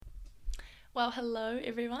Well, hello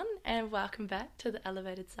everyone, and welcome back to the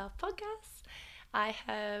Elevated Self podcast. I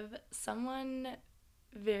have someone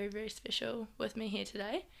very, very special with me here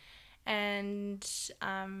today, and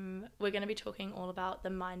we're going to be talking all about the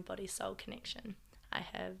mind-body-soul connection. I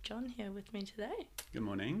have John here with me today. Good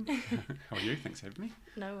morning. How are you? Thanks for having me.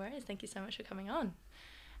 No worries. Thank you so much for coming on.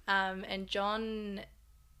 And John,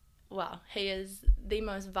 well, he is the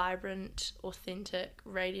most vibrant, authentic,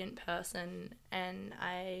 radiant person, and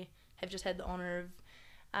I have just had the honour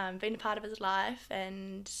of being a part of his life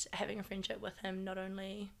and having a friendship with him, not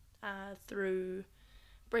only through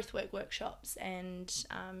breathwork workshops and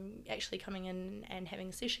actually coming in and having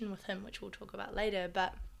a session with him, which we'll talk about later,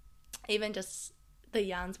 but even just the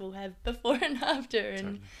yarns we'll have before and after and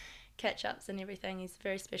Totally. catch-ups and everything. He's a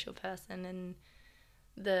very special person, and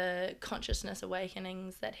the consciousness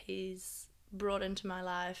awakenings that he's brought into my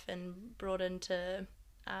life and brought into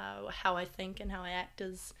how I think and how I act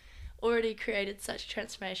has already created such a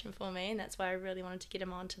transformation for me, and that's why I really wanted to get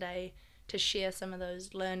him on today to share some of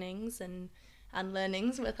those learnings and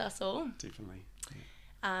unlearnings with us all. Definitely.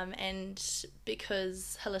 Yeah. And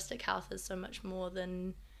because holistic health is so much more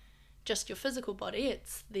than just your physical body,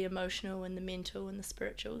 it's the emotional and the mental and the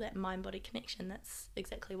spiritual, that mind-body connection. That's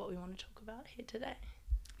exactly what we want to talk about here today.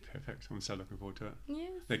 Perfect. I'm so looking forward to it.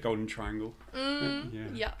 Yes. That golden triangle.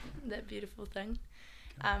 Yeah, that beautiful thing.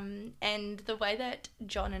 And the way that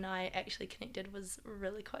John and I actually connected was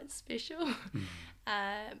really quite special.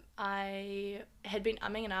 I had been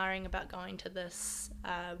umming and ahhing about going to this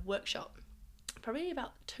workshop probably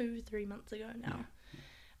about 2-3 months ago now.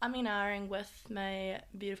 Umming and ahhing with my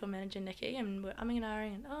beautiful manager Nikki, and we're umming and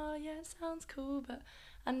ahhing and it sounds cool but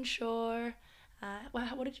unsure.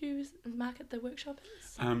 What did you market the workshop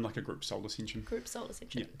as? Like a group soul ascension. Group soul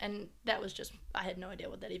ascension. Yeah. And that was just, I had no idea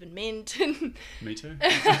what that even meant. Me too.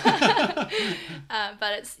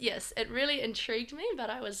 But it really intrigued me, but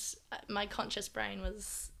my conscious brain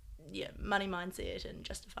was, money mindset and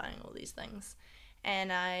justifying all these things.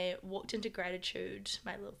 And I walked into Gratitude,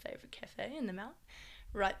 my little favourite cafe in the Mount,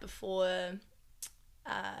 right before,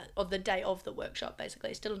 or the day of the workshop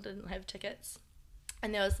basically. Still didn't have tickets.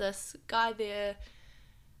 And there was this guy there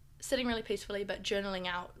sitting really peacefully but journaling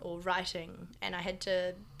out or writing, and I had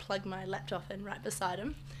to plug my laptop in right beside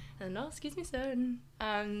him. And excuse me sir,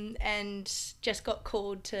 and just got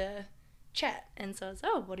called to chat. And so I was,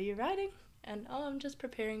 what are you writing? And I'm just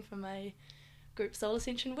preparing for my group soul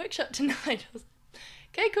ascension workshop tonight. I was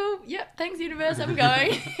okay, cool, yep, thanks universe, I'm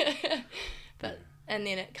going. And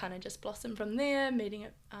then it kind of just blossomed from there, meeting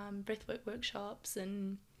at breathwork workshops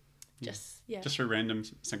and just through random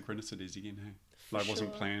synchronicities again, hey? Like, Sure.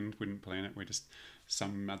 wasn't planned, we didn't plan it, we just,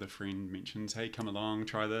 some other friend mentions, hey, come along,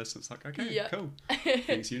 try this. It's like, okay, cool.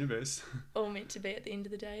 Thanks, universe. All meant to be at the end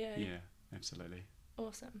of the day, eh? Yeah, absolutely.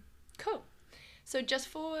 Awesome. Cool. So just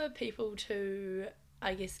for people to,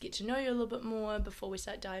 I guess, get to know you a little bit more before we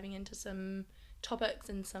start diving into some topics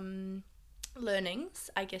and some learnings,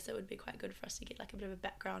 I guess it would be quite good for us to get like a bit of a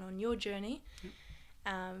background on your journey. Yep.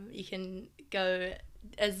 You can go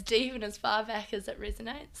as deep and as far back as it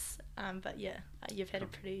resonates, but you've had a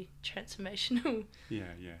pretty transformational Yeah.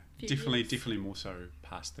 few Definitely more so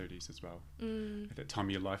past 30s as well. Mm. At that time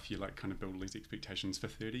of your life, you like kind of build all these expectations for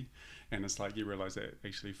 30, and it's like you realise that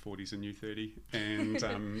actually 40's a new 30, and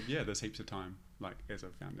there's heaps of time, like, as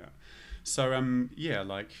I've found out. So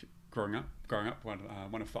like growing up,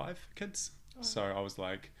 one of 5 kids. Oh. So I was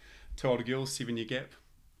like 2 older girls, 7-year gap,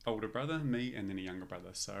 older brother, me, and then a younger brother.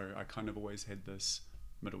 So I kind of always had this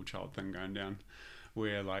middle child thing going down,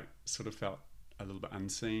 where like sort of felt a little bit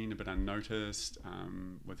unseen, a bit unnoticed.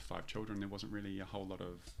 With 5 children, there wasn't really a whole lot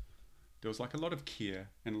of, there was like a lot of care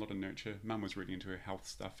and a lot of nurture. Mum was really into her health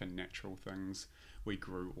stuff and natural things. We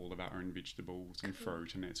grew all of our own vegetables and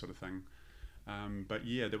fruit and that sort of thing. But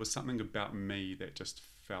there was something about me that just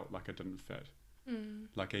felt like I didn't fit.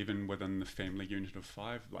 Like, even within the family unit of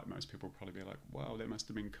 5, like, most people would probably be like, wow, that must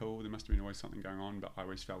have been cool, there must have been always something going on, but I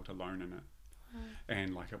always felt alone in it.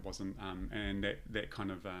 And like, it wasn't, and that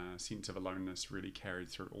kind of sense of aloneness really carried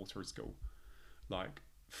all through school. Like,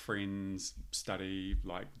 friends, study,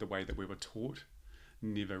 like the way that we were taught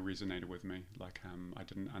never resonated with me. Like, I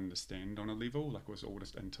didn't understand on a level, like, it was all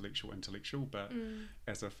just intellectual, but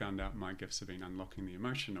as I found out, my gifts have been unlocking the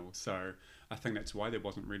emotional. So I think that's why there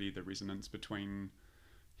wasn't really the resonance between,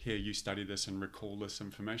 here, you study this and recall this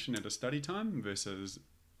information at a study time, versus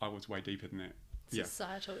I was way deeper than that.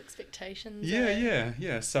 Societal expectations.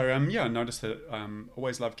 Yeah. So I noticed that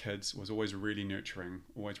always loved kids, was always really nurturing,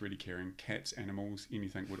 always really caring. Cats, animals,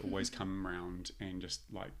 anything would always come around and just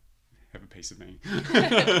like have a piece of me.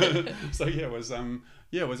 So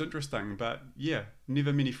it was interesting, but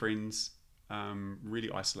never many friends.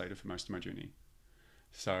 really isolated for most of my journey.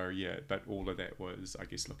 So yeah, but all of that was, I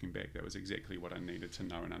guess, looking back, that was exactly what I needed to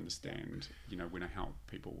know and understand. You know, when I help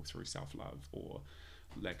people through self-love or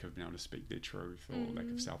lack of being able to speak their truth or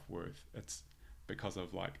lack of self-worth, it's because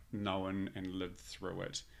I've like known and lived through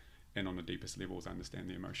it, and on the deepest levels understand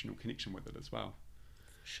the emotional connection with it as well.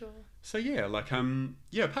 Sure. So yeah, like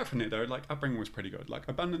yeah, apart from that though, like upbringing was pretty good. Like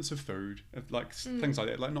abundance of food, like things like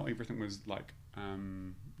that. Like not everything was like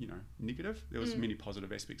you know, negative. There was many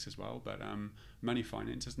positive aspects as well, but money,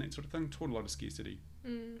 finances and that sort of thing taught a lot of scarcity.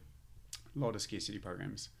 A lot of scarcity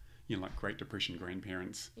programs. You know, like Great Depression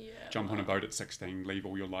grandparents, jump on a boat at 16, leave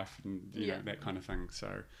all your life, and you know, that kind of thing.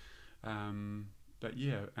 So but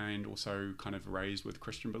yeah, and also kind of raised with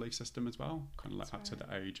Christian belief system as well, kind of like up to the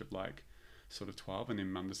age of like sort of 12, and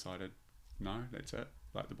then mum decided, no, that's it,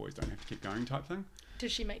 like the boys don't have to keep going type thing.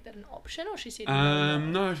 Did she make that an option, or she said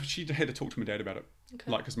no, she had to talk to my dad about it.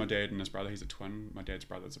 Okay. Like, because my dad and his brother, he's a twin, my dad's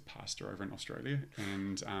brother's a pastor over in Australia,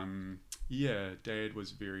 and yeah, dad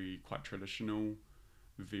was quite traditional,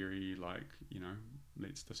 very like, you know,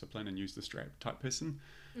 let's discipline and use the strap type person.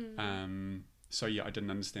 So yeah, I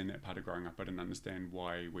didn't understand that part of growing up. I didn't understand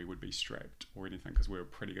why we would be strapped or anything, because we were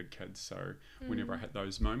pretty good kids. So whenever I hit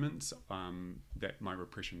those moments, that my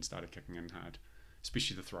repression started kicking in hard,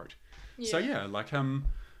 especially the throat. So yeah, like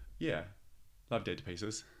yeah, love dad to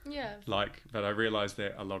pieces. Yeah. Like, but I realized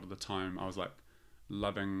that a lot of the time I was like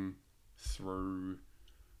loving through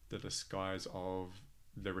the disguise of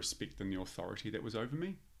the respect and the authority that was over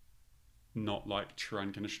me. Not like true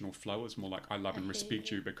unconditional flow. It's more like I love and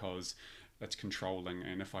respect you because it's controlling,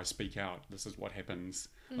 and if I speak out, this is what happens.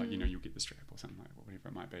 Like, you know, you'll get the strap or something, like whatever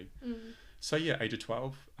it might be. So yeah, age of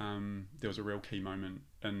 12, there was a real key moment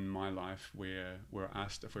in my life where we're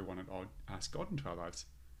asked if we wanted to ask God into our lives,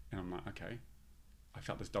 and I'm like, okay. I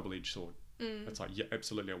felt this double-edged sword. It's like, yeah,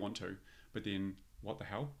 absolutely, I want to, but then what the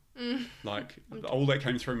hell? Like, all that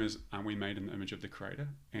came through me is, aren't we made in the image of the Creator?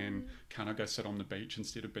 And can't I go sit on the beach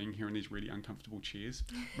instead of being here in these really uncomfortable chairs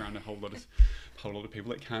around a whole lot of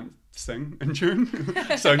people that can't sing in tune?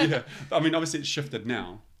 So yeah, I mean, obviously it's shifted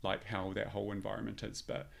now, like how that whole environment is,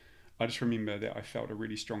 but I just remember that I felt a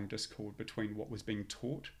really strong discord between what was being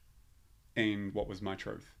taught and what was my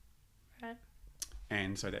truth. Right.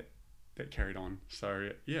 And so that carried on. So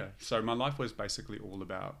yeah, so my life was basically all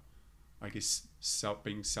about, I guess,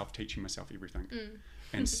 self-teaching myself everything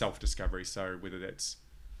and self-discovery. So whether that's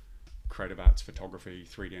creative arts, photography,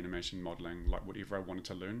 3D animation, modeling, like whatever I wanted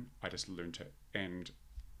to learn, I just learned it and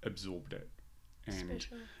absorbed it. And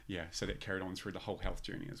yeah, so that carried on through the whole health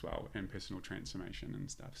journey as well, and personal transformation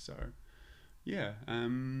and stuff. So yeah,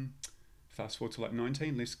 fast forward to like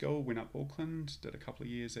 19, left school, went up Auckland, did a couple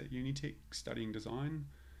of years at Unitech studying design.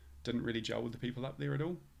 Didn't really gel with the people up there at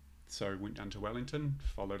all. So went down to Wellington,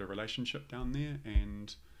 followed a relationship down there,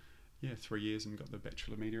 and yeah, 3 years and got the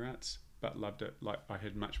Bachelor of Media Arts, but loved it. Like, I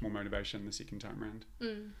had much more motivation the second time round.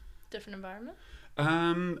 Different environment?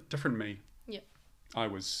 Different me. Yeah. I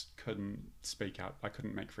couldn't speak out. I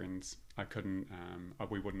couldn't make friends. I couldn't,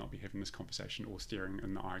 we would not be having this conversation or staring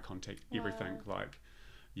in the eye contact, everything. Like,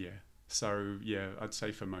 yeah. So yeah, I'd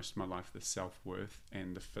say for most of my life, the self-worth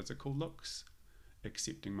and the physical looks,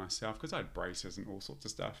 accepting myself, because I had braces and all sorts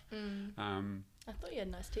of stuff. I thought you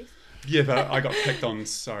had nice teeth. Yeah, but I got picked on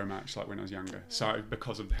so much, like when I was younger. So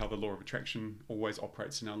because of how the law of attraction always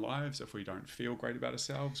operates in our lives, if we don't feel great about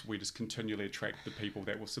ourselves, we just continually attract the people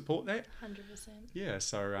that will support that. 100%. Yeah,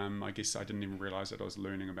 so I guess I didn't even realise that I was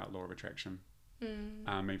learning about law of attraction,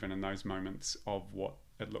 even in those moments of what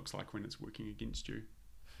it looks like when it's working against you.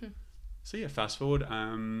 So yeah, fast forward,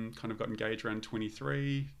 kind of got engaged around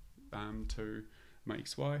 23 to my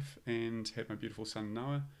ex-wife and had my beautiful son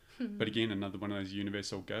Noah. But again, another one of those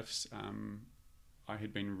universal gifts. I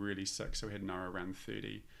had been really sick, so we had Noah around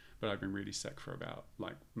 30, but I'd been really sick for about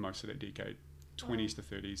like most of that decade, 20s to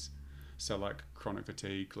 30s. So like chronic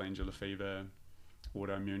fatigue, glandular fever,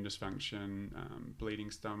 autoimmune dysfunction,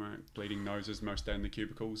 bleeding stomach, bleeding noses most day in the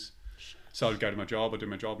cubicles. So I'd go to my job, I'd do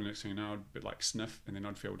my job, and next thing you know, I'd be like sniff, and then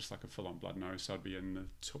I'd feel just like a full-on blood nose. So I'd be in the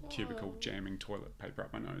cubicle jamming toilet paper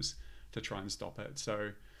up my nose to try and stop it.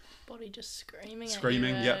 So body just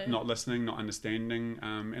screaming at you, not listening, not understanding.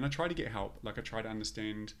 And I tried to get help. Like, I tried to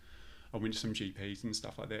understand. I went to some GPs and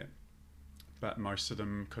stuff like that, but most of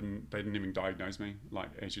them couldn't. They didn't even diagnose me. Like,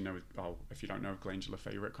 as you know, if you don't know, glandular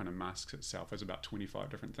fever, it kind of masks itself as about 25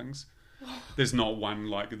 different things. There's not one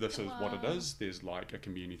like this is what it is. There's like, it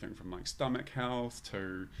can be anything from like stomach health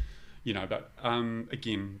to, you know. But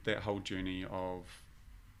again, that whole journey of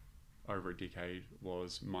over a decade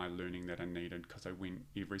was my learning that I needed, because I went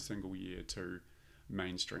every single year to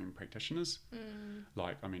mainstream practitioners.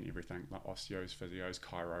 Like, I mean, everything, like osteos, physios,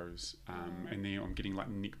 chiros, and then I'm getting like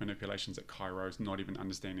neck manipulations at chiros, not even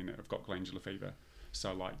understanding that I've got glandular fever.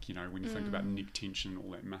 So like, you know, when you think about neck tension,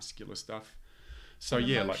 all that muscular stuff. So and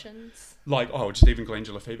yeah, emotions. just even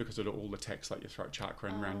glandular fever, because it all attacks like your throat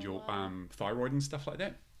chakra and around your thyroid and stuff like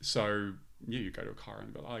that. So yeah, you go to a chiro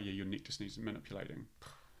and go, oh yeah, your neck just needs manipulating.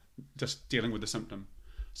 Just dealing with the symptom.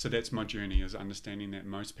 So that's my journey, is understanding that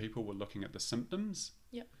most people were looking at the symptoms.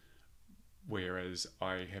 Yep. Whereas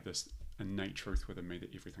I have this innate truth within me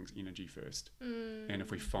that everything's energy first. And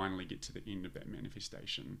if we finally get to the end of that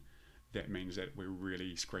manifestation, that means that we're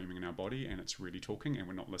really screaming in our body and it's really talking and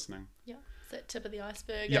we're not listening. Yeah. It's that tip of the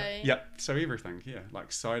iceberg. Yeah. So everything,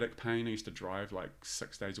 like sciatic pain. I used to drive like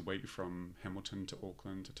 6 days a week from Hamilton to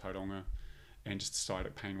Auckland to Tauranga, and just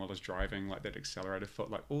sciatic pain while I was driving, like that accelerator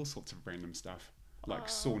foot, like all sorts of random stuff, like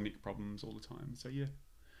sore neck problems all the time. So yeah,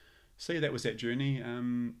 that was that journey.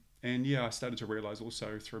 And yeah, I started to realize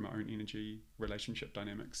also through my own energy relationship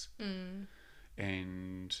dynamics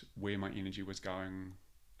and where my energy was going.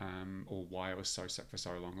 Or why I was so sick for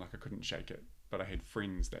so long, like I couldn't shake it, but I had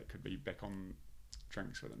friends that could be back on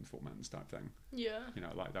drinks within 4 months type thing. Yeah. You know,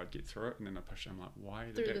 like they'd get through it, and then I push them, like, why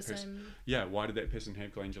did Through that the person? same... Yeah, why did that person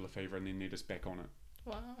have glandular fever, and then they're just back on it?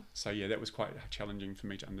 Wow. So yeah, that was quite challenging for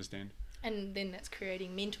me to understand. And then that's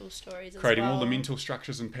creating mental stories as Creating well. all the mental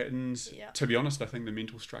structures and patterns. Yeah. To be honest, I think the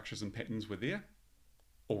mental structures and patterns were there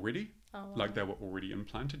already. Oh, wow. Like they were already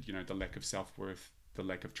implanted. You know, the lack of self-worth, the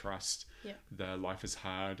lack of trust, the life is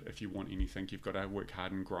hard, if you want anything you've got to work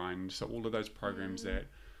hard and grind. So all of those programs that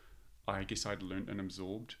I guess I'd learned and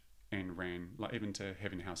absorbed and ran, like even to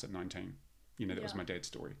having a house at 19, you know, that was my dad's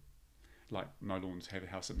story, like mow lawns, have a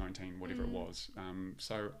house at 19, whatever it was.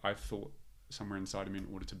 So I thought somewhere inside of me, in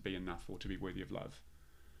order to be enough or to be worthy of love,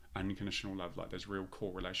 unconditional love, like those real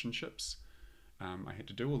core relationships, I had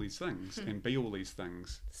to do all these things and be all these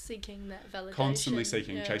things. Seeking that validation. Constantly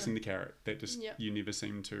seeking, chasing the carrot. That just, you never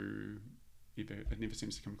seem to, it never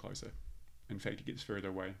seems to come closer. In fact, it gets further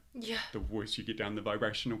away. Yeah. The worse you get down the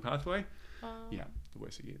vibrational pathway, the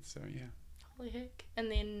worse it gets. So, yeah. Holy heck.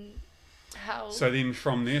 And then how... So then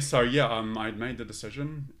from there, I'd made the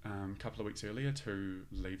decision a couple of weeks earlier to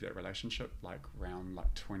leave that relationship, like around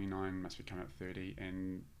like 29, must be coming up 30,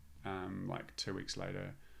 and like 2 weeks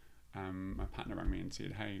later, my partner rang me and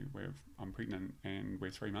said, hey, I'm pregnant and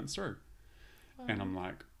we're 3 months through. And I'm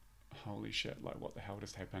like, holy shit, like what the hell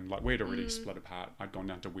just happened? Like we'd already split apart. I'd gone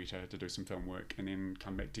down to Weta to do some film work and then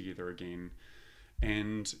come back together again.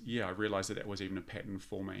 And yeah, I realised that was even a pattern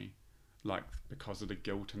for me, like because of the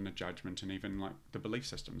guilt and the judgment and even like the belief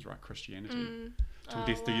systems, right? Christianity, till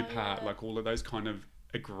death do you part, like all of those kind of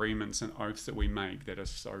agreements and oaths that we make that are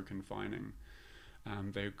so confining.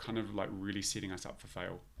 They're kind of like really setting us up for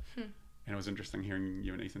fail. And it was interesting hearing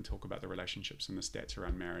you and Ethan talk about the relationships and the stats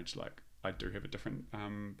around marriage. Like I do have a different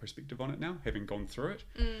perspective on it now, having gone through it.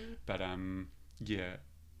 But yeah,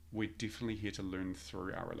 we're definitely here to learn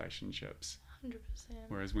through our relationships. 100%.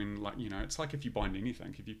 Whereas when, like, you know, it's like if you bind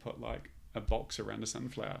anything, if you put like a box around a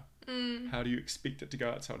sunflower, how do you expect it to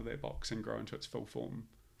go outside of that box and grow into its full form?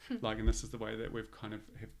 Like, and this is the way that we've kind of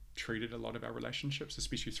have treated a lot of our relationships,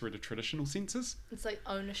 especially through the traditional senses. It's like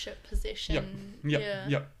ownership, possession.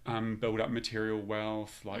 Yep. Build up material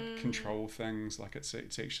wealth, like control things. Like it's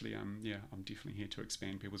actually I'm definitely here to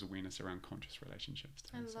expand people's awareness around conscious relationships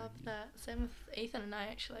too. I love that. Same with Ethan and I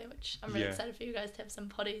actually, which I'm really excited for you guys to have some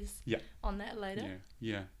potties on that later.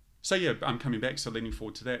 So I'm coming back. So leaning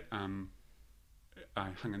forward to that, I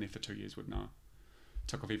hung in there for 2 years with Noah.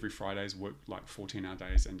 Took off every Fridays, worked like 14-hour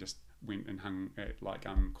days, and just went and hung at like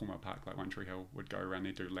Cornwall Park, like One Tree Hill. Would go around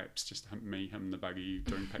there, do laps, just him, the buggy,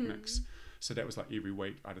 doing picnics. So that was like every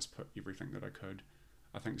week. I just put everything that I could.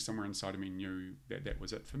 I think somewhere inside of me knew that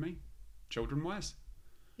was it for me, children-wise.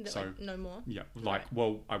 So like, no more. Yeah, like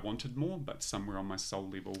well, I wanted more, but somewhere on my soul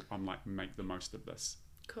level, I'm like, make the most of this.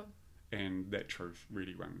 Cool. And that truth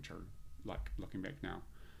really rang true. Like looking back now.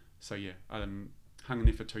 So yeah, hung in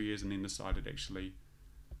there for 2 years, and then decided actually,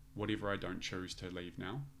 whatever I don't choose to leave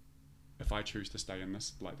now, if I choose to stay in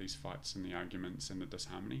this, like these fights and the arguments and the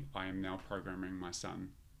disharmony, I am now programming my son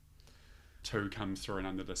to come through and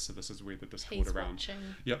under this. So this is where the discord around. Watching.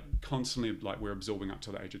 Yep, constantly, like we're absorbing up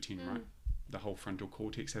to the age of 10, right? The whole frontal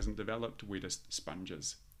cortex hasn't developed. We're just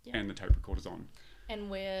sponges, and the tape recorder's on.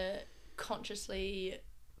 And we're consciously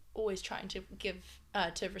always trying to give,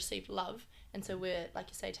 to receive love. And so we're, like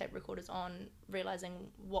you say, tape recorders on, realising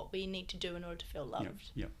what we need to do in order to feel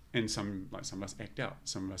loved. Yeah. And some of us act out.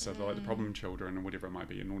 Some of us are like the problem children or whatever it might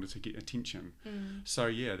be in order to get attention. So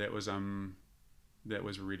yeah, that was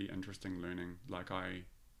really interesting learning. Like I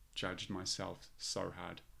judged myself so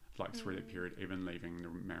hard, like through that period, even leaving the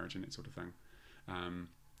marriage and that sort of thing.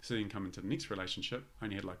 So then coming to the next relationship, I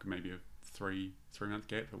only had like maybe a three month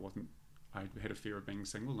gap. I had a fear of being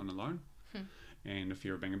single and alone, and a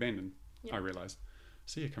fear of being abandoned. I realised.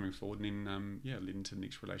 So yeah, coming forward, and then led into the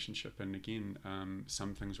next relationship, and again,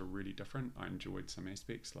 some things were really different. I enjoyed some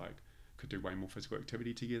aspects, like could do way more physical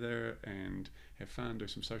activity together and have fun, do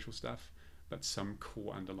some social stuff, but some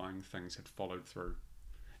core underlying things had followed through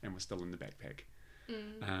and were still in the backpack.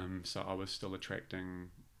 So I was still attracting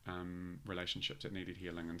relationships that needed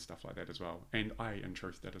healing and stuff like that as well, and I in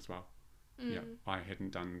truth did as well. I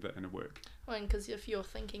hadn't done the inner work. Well, because if you're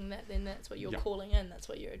thinking that, then that's what you're calling in, that's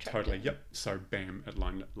what you're attracting. Totally, so bam, it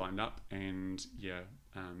lined up, and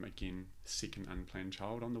again, second unplanned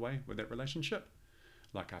child on the way with that relationship.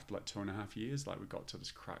 Like after like 2.5 years, like we got to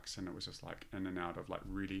this crux, and it was just like in and out of like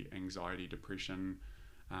really anxiety, depression.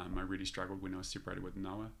 I really struggled when I was separated with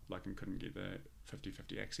Noah, like, and couldn't get the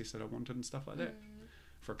 50-50 access that I wanted and stuff like that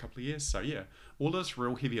for a couple of years. So yeah, all this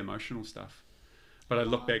real heavy emotional stuff. But I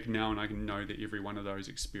look back now and I can know that every one of those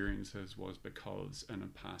experiences was because in a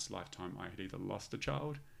past lifetime I had either lost a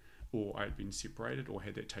child, or I had been separated, or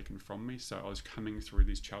had that taken from me. So I was coming through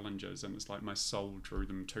these challenges, and it's like my soul drew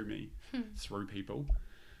them to me through people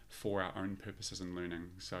for our own purposes and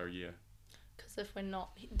learning. So yeah. Because if we're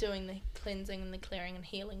not doing the cleansing and the clearing and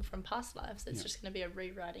healing from past lives, it's just going to be a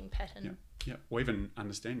rewriting pattern. Yeah, or even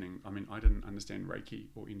understanding. I mean, I didn't understand Reiki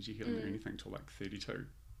or energy healing or anything until like 32,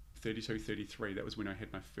 33. That was when I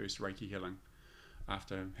had my first Reiki healing.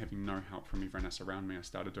 After having no help from everyone else around me, I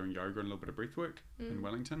started doing yoga and a little bit of breath work in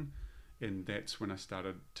Wellington. And that's when I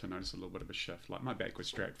started to notice a little bit of a shift. Like my back was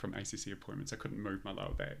strapped from ACC appointments. I couldn't move my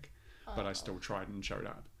lower back, but I still tried and showed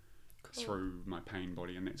up through my pain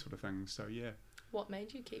body and that sort of thing. So yeah. What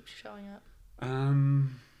made you keep showing up?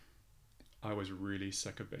 I was really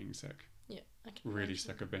sick of being sick. Yeah, I can really imagine.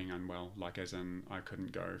 sick of being unwell. Like as in I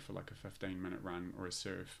couldn't go for like a 15-minute run or a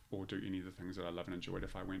surf or do any of the things that I love and enjoyed.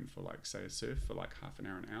 If I went for like say a surf for like half an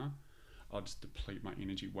hour, I'd just deplete my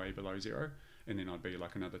energy way below zero, and then I'd be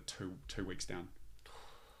like another two weeks down.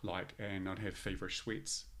 Like, and I'd have feverish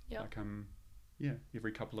sweats. Like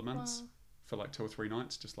every couple of months for like 2 or 3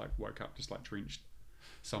 nights. Just like woke up just like drenched.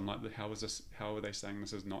 So I'm like, how is this? How are they saying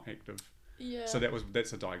this is not active? Yeah. So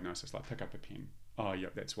that's a diagnosis. Like pick up a pen. Oh yeah,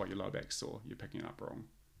 that's why your lower back's sore. You're picking it up wrong.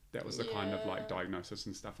 That was the kind of like diagnosis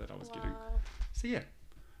and stuff that I was getting.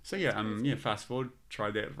 So yeah. Fast forward,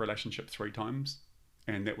 tried that relationship 3 times,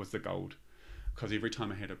 and that was the gold. Because every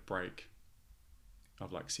time I had a break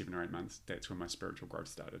of like 7 or 8 months, that's when my spiritual growth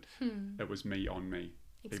started. It was me on me.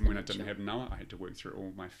 Even when I didn't have Noah, I had to work through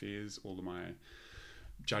all my fears, all of my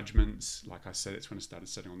judgments. Like I said, that's when I started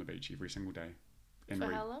sitting on the beach every single day. And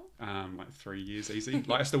for how long? Like 3 years easy.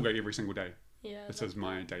 Like I still go every single day. Yeah. This is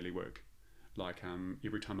my daily work. Like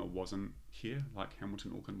every time I wasn't here, like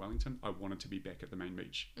Hamilton, Auckland, Wellington, I wanted to be back at the main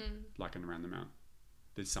beach, like and around the mount.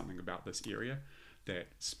 There's something about this area that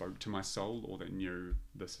spoke to my soul, or that knew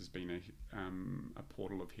this has been a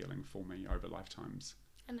portal of healing for me over lifetimes.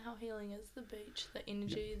 And how healing is the beach, the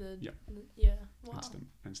energy, wow.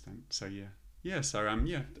 Instant. So so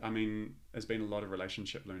I mean, there's been a lot of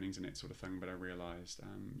relationship learnings and that sort of thing, but I realised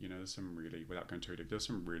there's some really, without going too deep, there's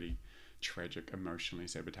some really tragic, emotionally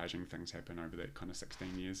sabotaging things happen over that kind of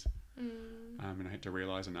 16 years. And I had to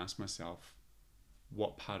realise and ask myself,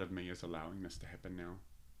 what part of me is allowing this to happen now?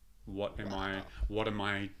 What am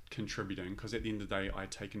I contributing? Because at the end of the day,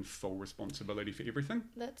 I've taken full responsibility for everything.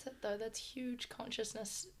 That's it though. That's huge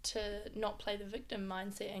consciousness to not play the victim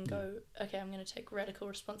mindset and go, okay, I'm going to take radical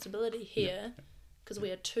responsibility here because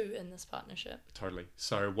we are 2 in this partnership. Totally.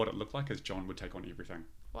 So what it looked like is John would take on everything.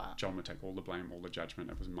 Wow. John would take all the blame, all the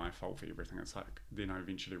judgment. It was my fault for everything. It's like, then I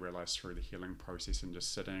eventually realised through the healing process and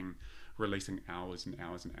just sitting, releasing hours and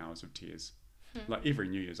hours and hours of tears. Like every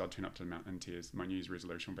New Year's, I'd turn up to the mountain in tears. My New Year's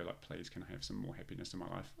resolution would be like, please, can I have some more happiness in my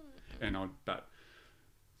life? But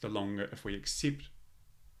the longer, if we accept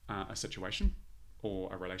a situation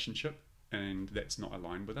or a relationship and that's not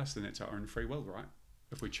aligned with us, then that's our own free will, right?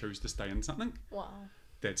 If we choose to stay in something,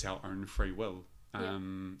 that's our own free will.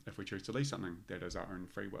 If we choose to leave something, that is our own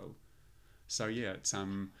free will. So yeah, it's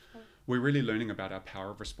we're really learning about our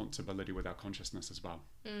power of responsibility with our consciousness as well.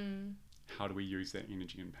 How do we use that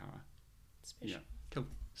energy and power? Special. Yeah, cool.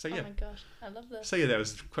 So oh my gosh, I love this. So yeah, that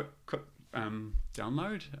was quick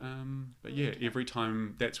download. But yeah, every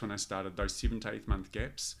time, that's when I started those 7 to 8 month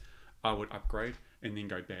gaps. I would upgrade and then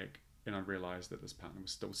go back, and I realised that this partner was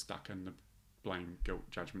still stuck in the blame, guilt,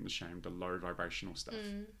 judgment, the shame, the low vibrational stuff.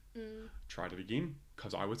 Tried it again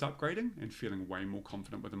because I was upgrading and feeling way more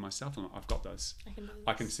confident within myself. And I've got this.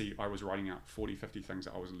 I can see I was writing out 40, 50 things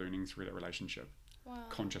that I was learning through that relationship. Wow.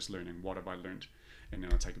 Conscious learning. What have I learned? And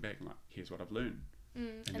then I take it back and like, here's what I've learned.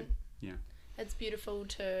 And yeah. It's beautiful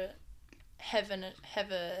to have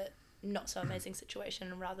a not so amazing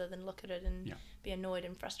situation, and rather than look at it and be annoyed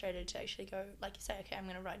and frustrated, to actually go, like you say, okay, I'm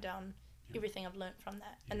going to write down everything I've learned from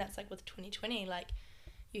that. And that's like with 2020, like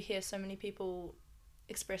you hear so many people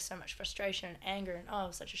express so much frustration and anger and, oh, it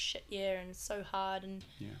was such a shit year and so hard, and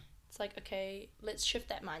it's like, okay, let's shift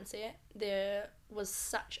that mindset. There was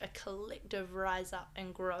such a collective rise up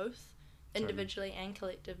and growth, individually and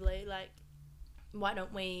collectively. Like, why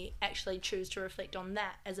don't we actually choose to reflect on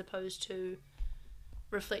that as opposed to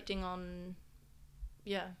reflecting on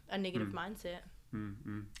a negative mindset?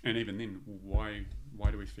 And even then, why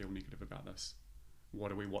do we feel negative about this?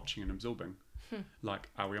 What are we watching and absorbing? Like,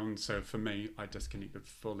 are we on? So for me, I disconnected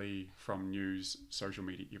fully from news, social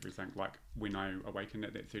media, everything. Like when I awakened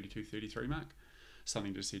at that 32, 33 mark,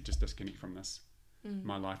 something just said, just disconnect from this.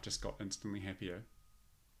 My life just got instantly happier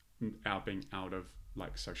being out of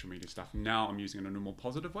like social media stuff. Now I'm using it in a more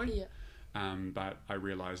positive way. But I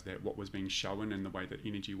realized that what was being shown and the way that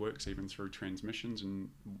energy works, even through transmissions and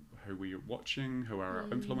who we're watching, who are our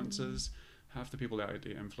influencers, half the people out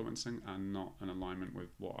there influencing are not in alignment with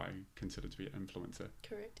what I consider to be an influencer.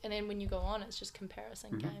 Correct. And then when you go on, it's just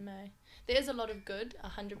comparison game, eh? There's a lot of good,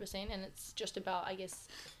 100%, and it's just about, I guess,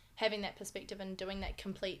 having that perspective and doing that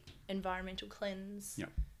complete environmental cleanse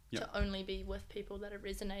to only be with people that are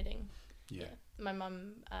resonating. My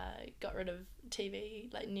mum got rid of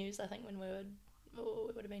TV, like news, I think when it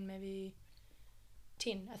would have been maybe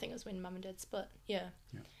 10. I think it was when mum and dad split.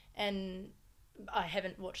 And I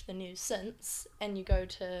haven't watched the news since. And you go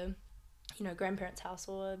to, grandparents' house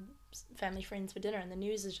or family friends for dinner, and the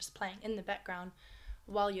news is just playing in the background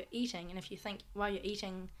while you're eating. And if you think while you're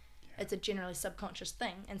eating, it's a generally subconscious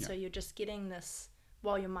thing, and so you're just getting this.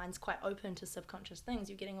 While your mind's quite open to subconscious things,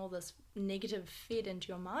 you're getting all this negative fed into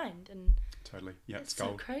your mind, and totally, it's so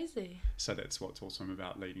gold. Crazy. So that's what's awesome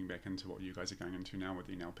about leading back into what you guys are going into now with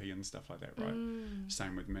NLP and stuff like that, right?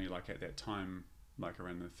 Same with me. Like at that time, like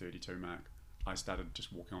around the 32 mark, I started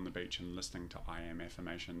just walking on the beach and listening to I am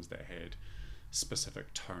affirmations that had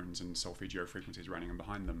specific tones and solfeggio frequencies running in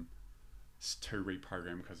behind them to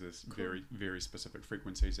reprogram, because there's very, very specific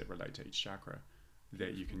frequencies that relate to each chakra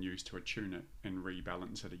that you can use to attune it and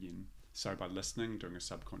rebalance it again. So by listening, doing a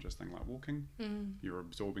subconscious thing like walking, you're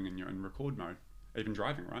absorbing and you're in record mode. Even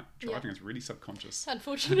driving, right? Driving is really subconscious.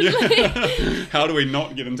 Unfortunately. How do we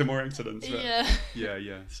not get into more accidents? But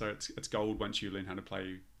yeah. So it's gold once you learn how to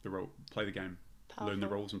play the game. Powerful. Learn the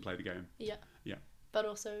rules and play the game. Yeah. Yeah. But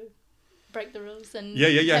also break the rules and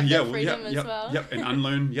have that freedom as well. And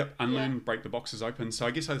unlearn, break the boxes open. So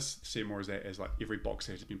I guess I see it more as that as like every box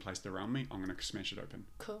that has been placed around me, I'm going to smash it open.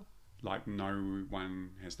 Cool. Like no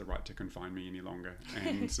one has the right to confine me any longer.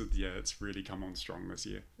 And so, it's really come on strong this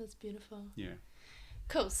year. That's beautiful. Yeah.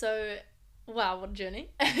 Cool. So, wow, what a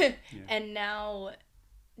journey. And now,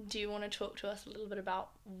 do you want to talk to us a little bit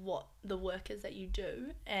about what the work is that you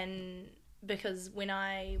do? And because when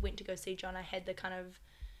I went to go see John, I had the kind of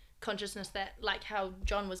consciousness that, like how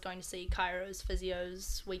John was going to see chiros,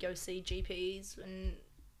 physios, we go see GPs, and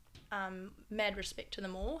mad respect to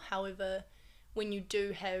them all. However, when you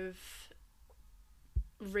do have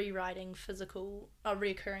reoccurring physical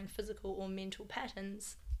or mental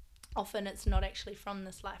patterns, often it's not actually from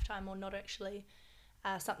this lifetime, or not actually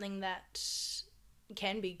something that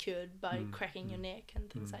can be cured by cracking your neck and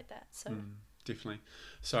things like that. So definitely.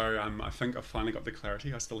 So I think I've finally got the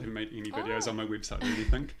clarity. I still haven't made any videos on my website or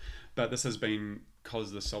anything, but this has been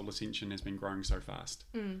because the soul ascension has been growing so fast.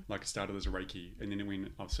 Like it started as a Reiki, and then when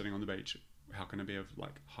I was sitting on the beach, how can I be of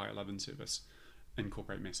like higher love and service?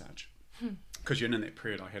 Incorporate massage. Because in that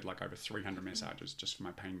period I had like over 300 massages just for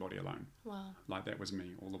my pain body alone. Wow. Like that was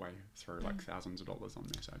me all the way through, like thousands of dollars on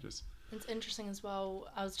massages. It's interesting as well.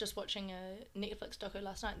 I was just watching a Netflix docu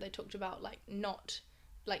last night. They talked about like not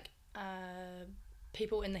like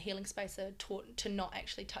people in the healing space are taught to not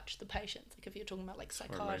actually touch the patients, like if you're talking about like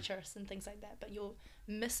psychiatrists and things like that, but you're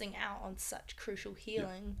missing out on such crucial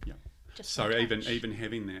healing. Just so even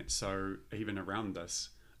having that, so even around this,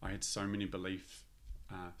 I had so many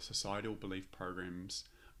societal belief programs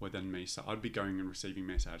within me. So I'd be going and receiving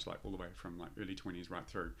massage like all the way from like early 20s right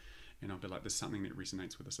through, and I'll be like, there's something that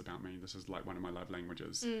resonates with this about me. This is like one of my love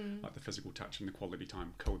languages, like the physical touch and the quality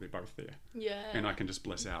time. Cool, they're both there. And I can just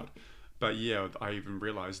bliss out. But I even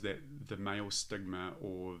realized that the male stigma,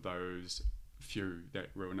 or those few that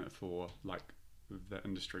ruin it for like the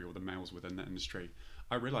industry or the males within the industry,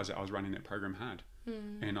 I realised that I was running that program hard.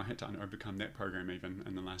 And I had to overcome that program even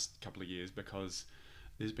in the last couple of years, because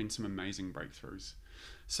there's been some amazing breakthroughs.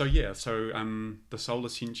 So the Soul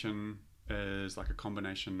Ascension is like a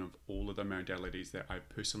combination of all of the modalities that I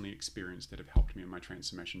personally experienced that have helped me in my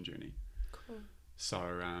transformation journey. Cool. So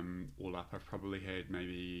all up, I've probably had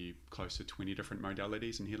maybe close to 20 different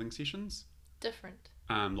modalities and healing sessions. Different.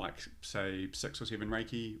 Like say 6 or 7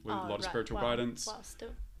 Reiki with a lot of spiritual guidance. Wow,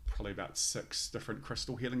 still. Probably about 6 different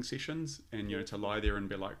crystal healing sessions, and to lie there and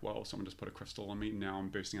be like, well, someone just put a crystal on me, now I'm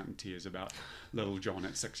bursting out in tears about little John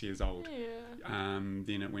at 6 years old. Then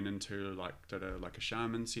it went into did a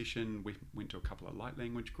shaman session. We went to a couple of light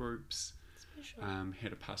language groups. Special.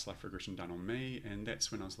 Had a past life regression done on me, and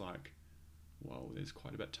that's when I was like, whoa, there's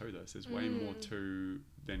quite a bit to this. There's way more to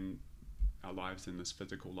than our lives in this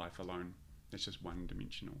physical life alone. It's just one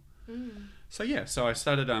dimensional. So I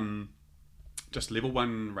started just level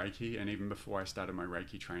 1 Reiki, and even before I started my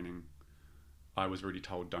Reiki training, I was already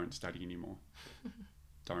told, don't study anymore.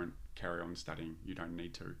 Don't carry on studying. You don't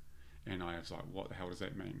need to. And I was like, what the hell does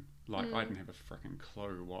that mean? I didn't have a freaking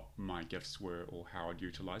clue what my gifts were or how I'd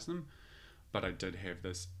utilize them. But I did have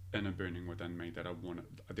this inner burning within me that I wanted,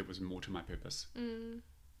 there was more to my purpose.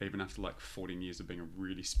 Even after 14 years of being a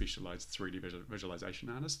really specialized 3D visualization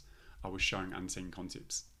artist, I was showing unseen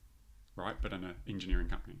concepts, right? But in an engineering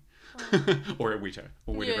company. Or a Weta,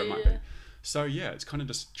 or whatever it might be. So it's kind of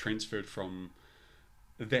just transferred from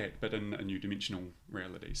that, but in a new dimensional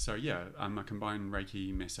reality. So I combine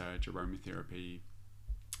Reiki, massage, aromatherapy,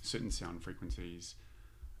 certain sound frequencies.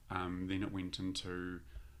 Then it went into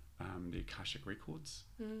the Akashic records.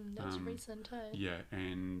 That's recent, eh? Yeah,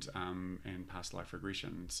 and past life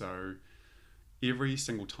regression. So every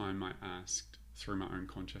single time I asked through my own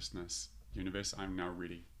consciousness, universe, I'm now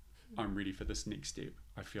ready. I'm ready for this next step.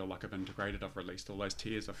 I feel like I've integrated, I've released all those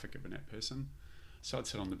tears, I've forgiven that person. So I'd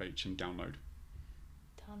sit on the beach and download.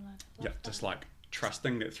 Just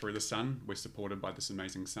trusting that through the sun, we're supported by this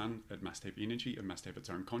amazing sun. It must have energy, it must have its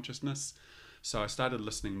own consciousness. So I started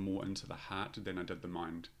listening more into the heart than I did the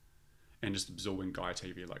mind, and just absorbing Gaia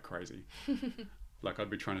TV like crazy. I'd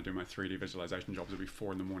be trying to do my 3D visualization jobs, it'd be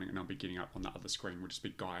 4 a.m, and I'll be getting up on the other screen, would just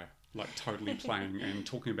be Gaia, totally playing and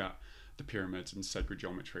talking about the pyramids and sacred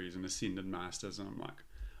geometries and ascended masters, and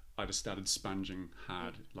I just started sponging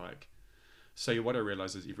hard. So what I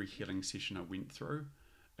realized is every healing session I went through,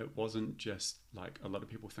 it wasn't just a lot of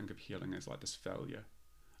people think of healing as this failure.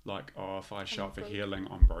 If I show up for healing,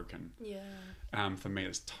 I'm broken. For me,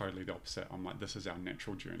 it's totally the opposite. I'm this is our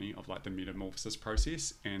natural journey of the metamorphosis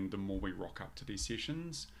process, and the more we rock up to these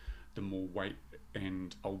sessions, the more weight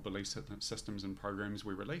and old belief systems and programs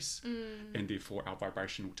we release, and therefore our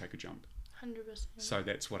vibration will take a jump. 100%. So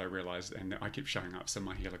that's what I realized, and I kept showing up. So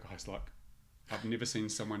my healer guy's I've never seen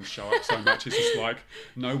someone show up so much. He's just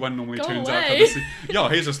no one normally turns up for this.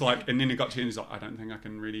 He's just and then he got to and he's I don't think I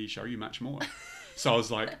can really show you much more. So I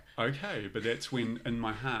was okay, but that's when in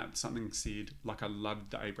my heart something said, I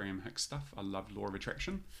loved the Abraham Hicks stuff. I loved law of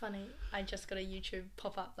attraction. Funny, I just got a YouTube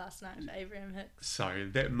pop up last night for Abraham Hicks. So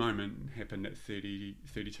that moment happened at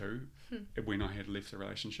 32 when I had left the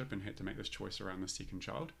relationship and had to make this choice around the second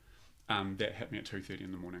child. That hit me at 2:30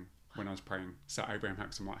 in the morning when I was praying. So Abraham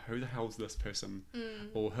Hicks, I'm who the hell's this person?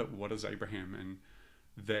 Or what is Abraham? And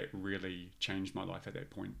that really changed my life at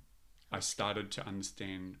that point. I started to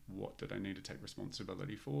understand what did I need to take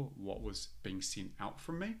responsibility for, what was being sent out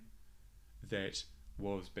from me that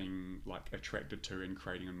was being attracted to and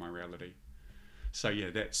creating in my reality. So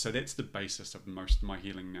that's the basis of most of my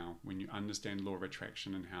healing now. When you understand law of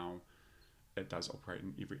attraction and how it does operate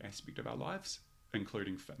in every aspect of our lives,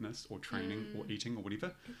 including fitness or training or eating or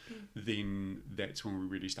whatever, then that's when we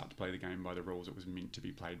really start to play the game by the rules it was meant to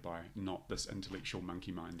be played by, not this intellectual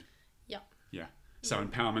monkey mind. So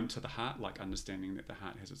empowerment to the heart, understanding that the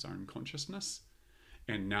heart has its own consciousness,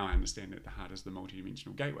 and now I understand that the heart is the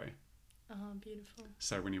multidimensional gateway. Oh, beautiful.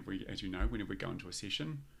 So whenever we go into a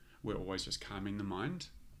session, we're always just calming the mind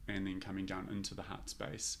and then coming down into the heart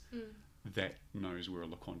space. That knows where all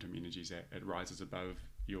the quantum energy's at. It rises above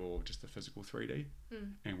your just the physical 3D,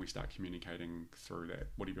 and we start communicating through that,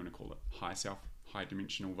 whatever you want to call it, high self, high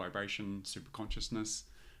dimensional vibration, super consciousness,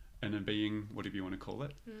 inner being, whatever you want to call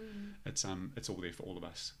it. It's all there for all of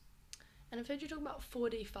us. And I've heard you talk about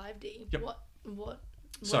 4D, 5D. Yep. What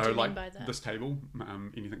So do you mean by that? This table,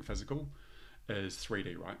 anything physical, is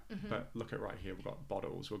 3D, right? But look at right here, we've got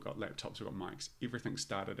bottles, we've got laptops, we've got mics. Everything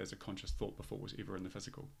started as a conscious thought before it was ever in the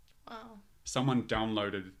physical. Wow. Someone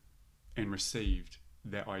downloaded and received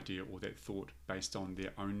that idea or that thought based on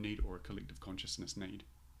their own need or a collective consciousness need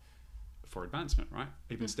for advancement, right?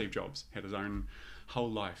 Even Steve Jobs had his own whole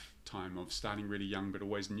lifetime of starting really young, but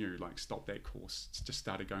always knew, like, stop that course, just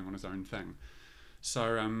started going on his own thing.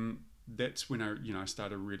 So that's when I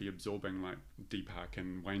started really absorbing like Deepak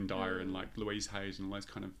and Wayne Dyer and like Louise Hayes and all those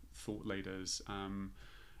kind of thought leaders.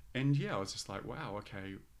 And yeah, I was just like, wow,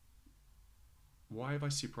 okay, why have I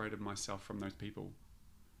separated myself from those people?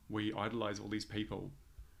 We idolize all these people.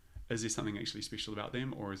 Is there something actually special about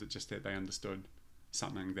them, or is it just that they understood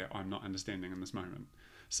something that I'm not understanding in this moment?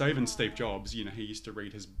 So even Steve Jobs, he used to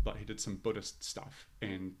read he did some Buddhist stuff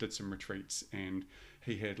and did some retreats, and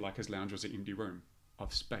he had like his lounge was an empty room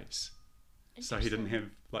of space. So he didn't have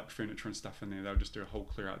like furniture and stuff in there. They would just do a whole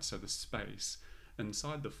clear out, so the space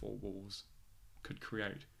inside the four walls could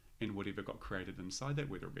create, and whatever got created inside that,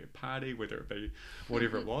 whether it be a party, whether it be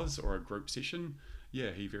whatever it was, or a group session,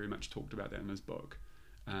 yeah, he very much talked about that in his book.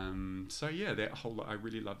 So yeah, that whole, I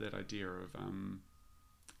really love that idea of,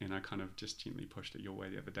 and I kind of just gently pushed it your way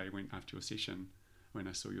the other day after your session, when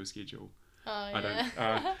I saw your schedule. Oh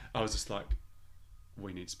yeah. I was just like,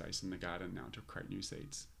 we need space in the garden now to create new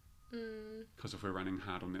seeds. Because if we're running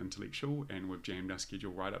hard on the intellectual and we've jammed our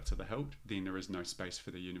schedule right up to the hilt, then there is no space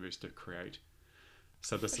for the universe to create.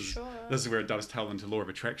 So this is where it does tell into law of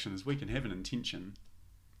attraction, is we can have an intention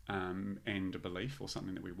and a belief or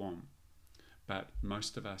something that we want, but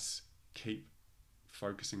most of us keep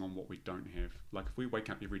focusing on what we don't have. Like if we wake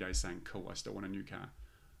up every day saying, cool, I still want a new car,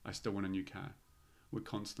 I still want a new car, we're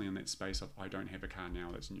constantly in that space of, I don't have a car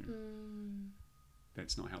now that's new.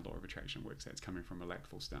 That's not how law of attraction works. That's coming from a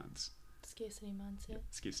lackful stance. Scarcity mindset. Yeah,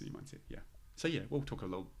 scarcity mindset, yeah. So yeah, we'll talk a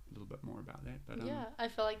little bit more about that. But yeah, I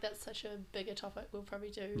feel like that's such a bigger topic. We'll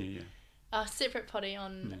probably do a separate potty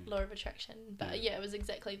on law of attraction. But yeah, it was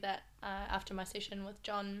exactly that. After my session with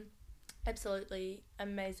John, absolutely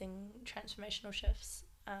amazing transformational shifts.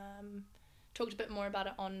 Talked a bit more about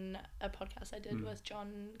it on a podcast I did with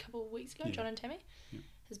John a couple of weeks ago, John and Tammy,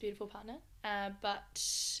 his beautiful partner.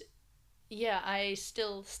 But yeah, I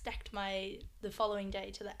still stacked the following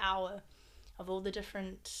day to the hour of all the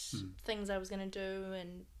different things I was going to do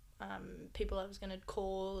and people I was going to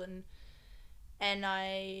call, and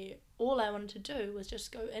all I wanted to do was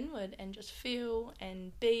just go inward and just feel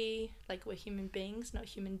and be like we're human beings, not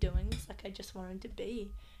human doings. Like I just wanted to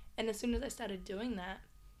be. And as soon as I started doing that,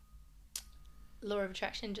 law of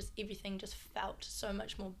attraction, just everything just felt so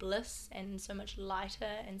much more bliss and so much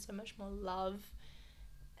lighter and so much more love.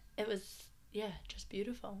 It was just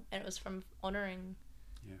beautiful, and it was from honouring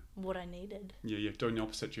what I needed. Doing the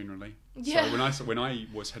opposite generally. So when I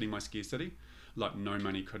was hitting my scarcity, like no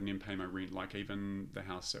money, couldn't even pay my rent, like even the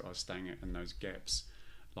house that I was staying at in those gaps,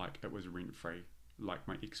 like it was rent free. Like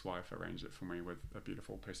my ex-wife arranged it for me with a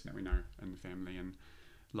beautiful person that we know in the family, and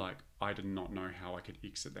like I did not know how I could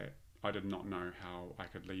exit that. I did not know how I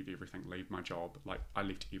could leave everything, leave my job. Like I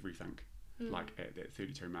left everything like at that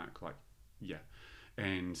 32 mark, like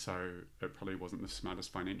and so it probably wasn't the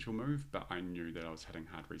smartest financial move, but I knew that I was hitting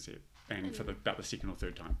hard reset, and for about the second or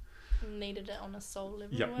third time. Needed it on a soul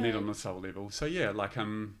level. Yeah, need on a soul level. So yeah, like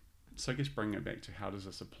so I guess bringing it back to how does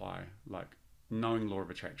this apply? Like knowing law of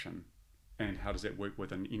attraction and how does that work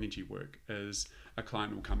within energy work is a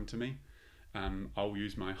client will come to me. I'll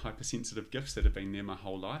use my hypersensitive gifts that have been there my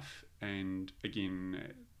whole life, and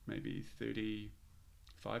again, maybe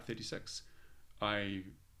 35, 36, I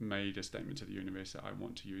made a statement to the universe that I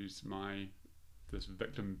want to use this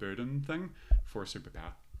victim burden thing for a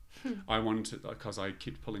superpower. I wanted to, because I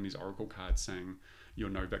kept pulling these oracle cards saying you're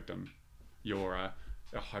no victim, you're a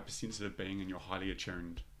hypersensitive being and you're highly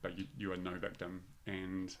attuned, but you are no victim.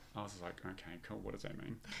 And I was like, okay, cool, what does that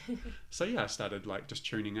mean? So yeah, I started like just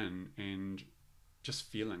tuning in and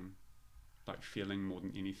just feeling more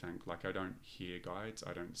than anything. Like I don't hear guides,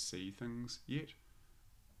 I don't see things yet.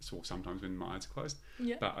 So sometimes when my eyes are closed,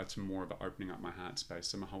 but it's more about opening up my heart space.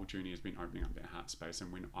 So my whole journey has been opening up that heart space,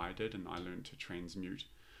 and when I did, and I learned to transmute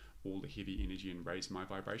all the heavy energy and raise my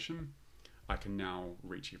vibration, I can now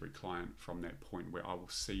reach every client from that point where I will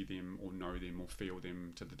see them or know them or feel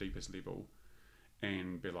them to the deepest level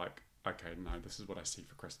and be like, okay, no, this is what I see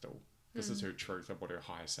for Crystal. This is her truth of what her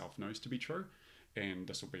higher self knows to be true. And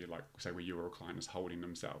this will be like, say, where you or a client is holding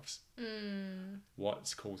themselves.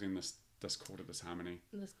 What's causing this discord or disharmony?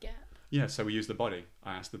 This gap. Yeah, so we use the body.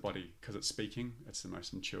 I ask the body because it's speaking. It's the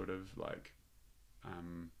most intuitive, like,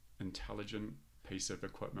 intelligent piece of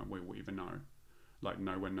equipment we will ever know. Like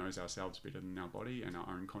no one knows ourselves better than our body and our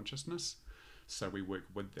own consciousness. So we work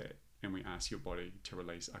with that and we ask your body to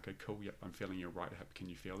release, okay, cool, yep, I'm feeling your right hip. Can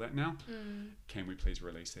you feel that now? Can we please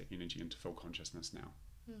release that energy into full consciousness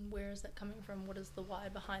now? Where is that coming from? What is the why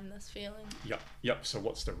behind this feeling? Yep. So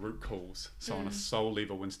what's the root cause? So on a soul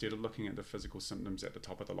level, instead of looking at the physical symptoms at the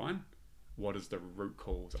top of the line, what is the root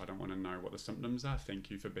cause? I don't want to know what the symptoms are. Thank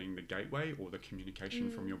you for being the gateway or the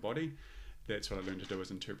communication from your body. That's what I learned to do,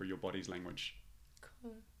 is interpret your body's language.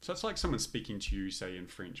 Cool. So it's like someone speaking to you, say in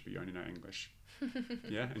French, but you only know English.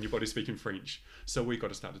 Yeah, and your body's speaking French. So what we've got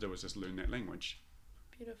to start to do is just learn that language.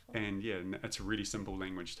 Beautiful. And yeah, and it's a really simple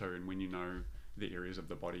language too. And when you know the areas of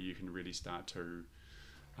the body, you can really start to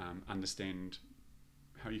understand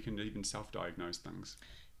how you can even self-diagnose things.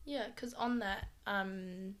 Yeah, because on that,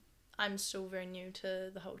 I'm still very new to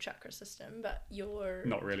the whole chakra system, but you're...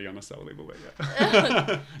 Not really on a soul level, but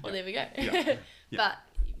yeah. Well, there we go. Yeah. But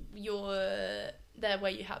the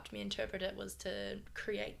way you helped me interpret it was to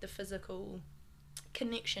create the physical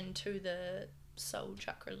connection to the soul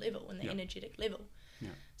chakra level and the energetic level. Yeah.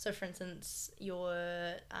 So, for instance,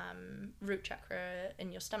 your root chakra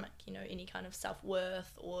in your stomach, any kind of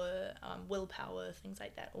self-worth or willpower, things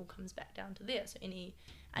like that, all comes back down to there. So any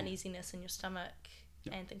uneasiness in your stomach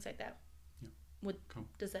and things like that. Cool.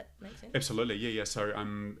 Does that make sense? Absolutely, yeah. So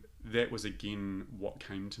that was again what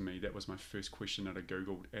came to me. That was my first question that I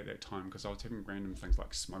googled at that time, because I was having random things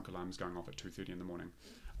like smoke alarms going off at 2:30 in the morning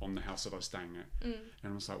on the house that I was staying at, and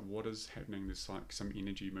I was like, what is happening? There's like some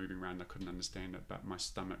energy moving around. I couldn't understand it, but my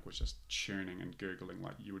stomach was just churning and gurgling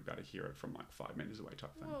like you would be able to hear it from like 5 meters away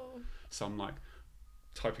type thing. Whoa. So I'm like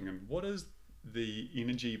typing in, what is the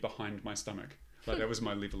energy behind my stomach? Like that was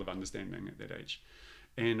my level of understanding at that age.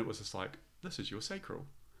 And it was just like, this is your sacral,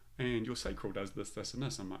 and your sacral does this, this, and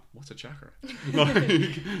this. I'm like, what's a chakra?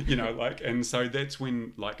 And so that's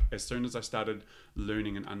when, as soon as I started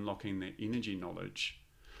learning and unlocking that energy knowledge.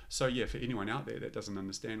 So yeah, for anyone out there that doesn't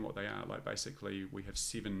understand what they are, basically we have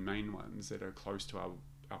 7 main ones that are close to our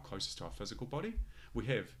closest to our physical body. We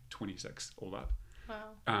have 26 all up.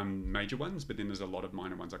 Wow. Major ones, but then there's a lot of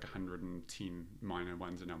minor ones, like 110 minor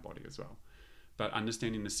ones in our body as well. But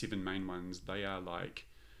understanding the 7 main ones, they are like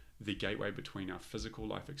the gateway between our physical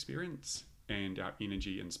life experience and our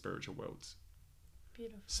energy and spiritual worlds.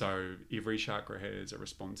 Beautiful. So every chakra has a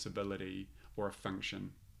responsibility or a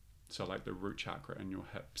function. So like the root chakra in your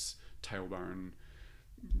hips, tailbone,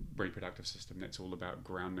 reproductive system, that's all about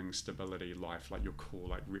grounding, stability, life, like your core,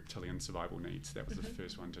 like reptilian survival needs. That was the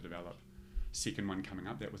first one to develop. Second one coming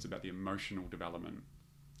up, that was about the emotional development,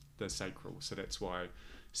 the sacral. So that's why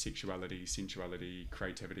sexuality, sensuality,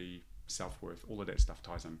 creativity, self-worth, all of that stuff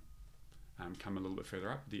ties in. Come a little bit further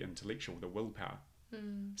up, the intellectual, the willpower.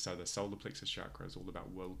 So the solar plexus chakra is all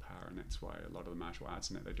about willpower, and that's why a lot of the martial arts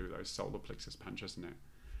and that they do those solar plexus punches and that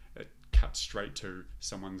it cuts straight to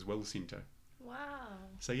someone's will center. Wow.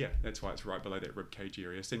 So yeah, that's why it's right below that rib cage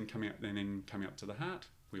area. So then coming up to the heart,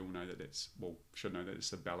 we all know that should know that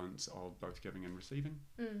it's a balance of both giving and receiving.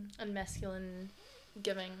 And masculine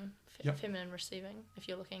giving, feminine receiving. If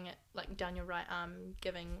you're looking at down your right arm,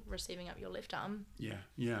 giving, receiving up your left arm.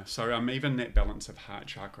 Yeah. So even that balance of heart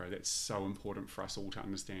chakra, that's so important for us all to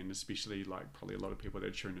understand, especially probably a lot of people that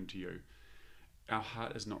are tuned into you. Our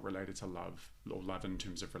heart is not related to love or love in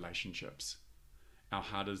terms of relationships. Our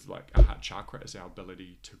heart chakra is our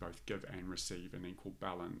ability to both give and receive in equal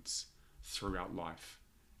balance throughout life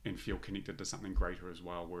and feel connected to something greater as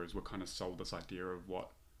well, whereas we're kind of sold this idea of what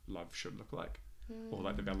love should look like. Or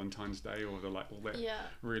the Valentine's Day, or all that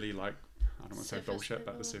really I don't want to say bullshit,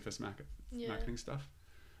 but the surface marketing stuff.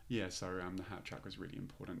 Yeah, so the heart chakra is really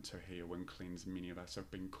important to heal and cleanse. Many of us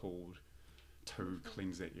have been called to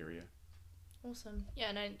cleanse that area. Awesome.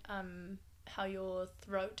 Yeah, and how your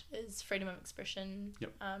throat is freedom of expression.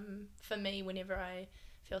 Yep. For me, whenever I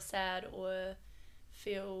feel sad or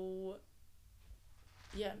feel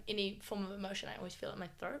any form of emotion, I always feel it in my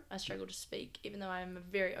throat. I struggle to speak, even though I'm a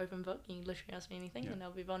very open book. You can literally ask me anything and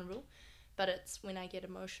I'll be vulnerable. But it's when I get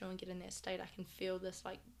emotional and get in that state, I can feel this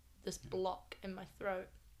this block in my throat.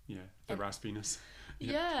 Yeah, the raspiness.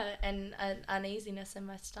 Yeah, and an uneasiness in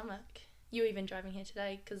my stomach. You even driving here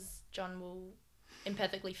today, because John will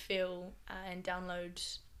empathically feel and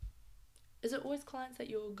download. Is it always clients that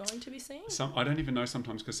you're going to be seeing? I don't even know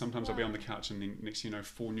sometimes, because sometimes I'll be on the couch and then next thing you know,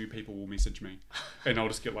 4 new people will message me and I'll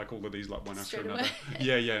just get all of these one after another.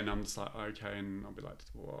 Yeah, and I'm just like, okay, and I'll be like,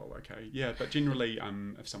 whoa, okay. Yeah, but generally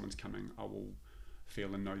if someone's coming, I will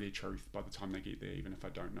feel and know their truth by the time they get there, even if I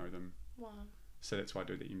don't know them. Wow. So that's why I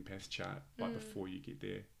do the empath chart before you get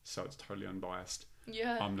there, so it's totally unbiased.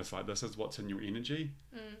 Yeah. I'm just like, this is what's in your energy.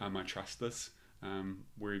 I trust this.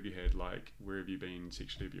 Where have you been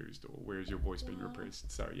sexually abused, or where has your voice been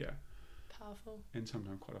repressed? So yeah. powerful. And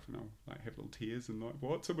sometimes, quite often, I'll like have little tears and like,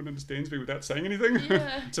 what? Someone understands me without saying anything.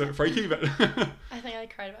 Yeah. It's a bit freaky, but I think I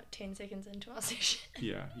cried about 10 seconds into our session.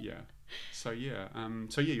 yeah. So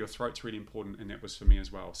your throat's really important, and that was for me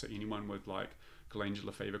as well. So anyone with like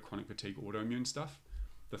glandular fever, chronic fatigue, autoimmune stuff,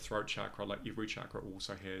 the throat chakra, like every chakra,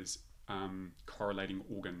 also has correlating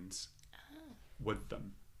organs with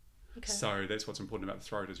them. Okay. So that's what's important about the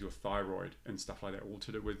throat, is your thyroid and stuff like that, all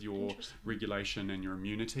to do with your regulation and your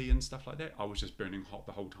immunity and stuff like that. I was just burning hot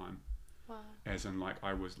the whole time. Wow. As in, like,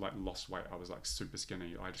 I was like lost weight. I was like super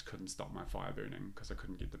skinny. I just couldn't stop my fire burning because I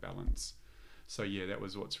couldn't get the balance. So yeah, that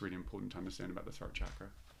was what's really important to understand about the throat chakra.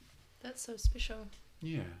 That's so special.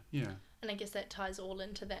 Yeah. And I guess that ties all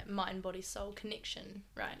into that mind, body, soul connection,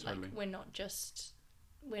 right? Totally. Like we're not just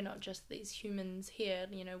these humans here,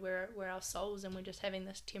 you know, we're our souls, and we're just having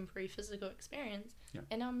this temporary physical experience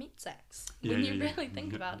in our meat sacks. When you really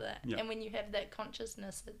think about that. And when you have that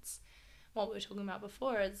consciousness, it's what we were talking about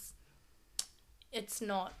before, is it's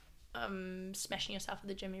not smashing yourself at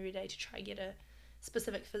the gym every day to try to get a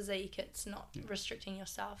specific physique. It's not restricting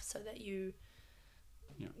yourself so that you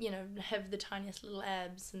you know, have the tiniest little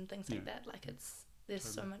abs and things like that. Like there's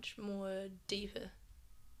so much more deeper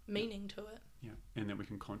meaning to it. Yeah, and that we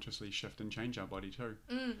can consciously shift and change our body too.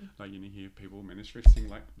 Like, you know, hear people manifesting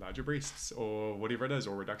like larger breasts or whatever it is,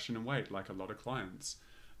 or reduction in weight. Like a lot of clients,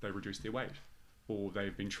 they reduce their weight, or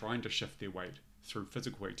they've been trying to shift their weight through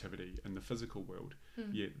physical activity in the physical world,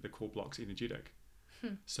 yet the core block's energetic.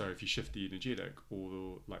 So if you shift the energetic,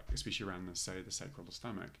 or like especially around the sacral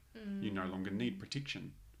stomach, you no longer need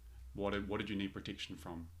protection. What did you need protection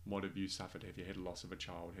from? What have you suffered? Have you had a loss of a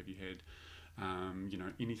child? Have you had you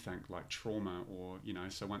know, anything like trauma, or, you know,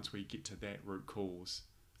 so once we get to that root cause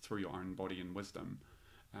through your own body and wisdom,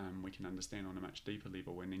 we can understand on a much deeper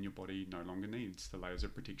level, and then your body no longer needs the layers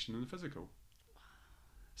of protection in the physical.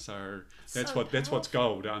 So that's what's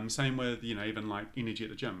gold. Same with, you know, even like energy at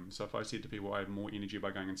the gym. So if I said to people I have more energy by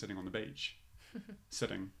going and sitting on the beach,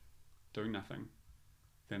 sitting, doing nothing,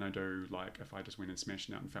 than I do like if I just went and smashed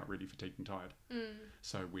it out and felt really fatigued and tired.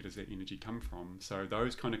 So where does that energy come from? So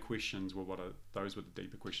those kind of questions were those were the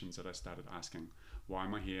deeper questions that I started asking. Why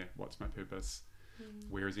am I here? What's my purpose?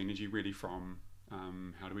 Where is energy really from?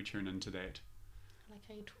 How do we tune into that? Like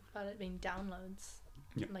how you talked about it being downloads.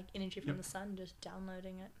 Like energy from the sun, just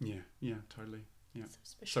downloading it. Yeah, totally. Yeah.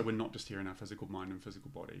 So we're not just here in our physical mind and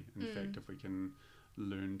physical body. In fact, if we can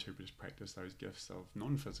learn to just practice those gifts of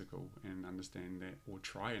non-physical and understand that, or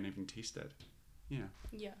try and even test it.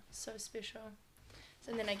 Yeah, so special.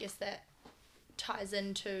 So then I guess that ties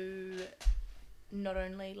into not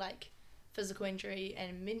only like physical injury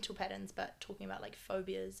and mental patterns, but talking about like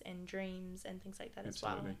phobias and dreams and things like that as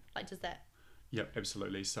well. Like, does that? Yep,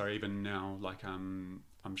 absolutely. So even now, like I'm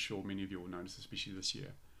sure many of you will notice, especially this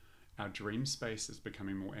year, our dream space is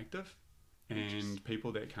becoming more active. And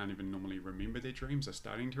people that can't even normally remember their dreams are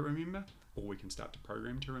starting to remember, or we can start to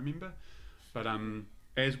program to remember. But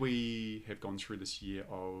as we have gone through this year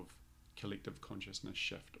of collective consciousness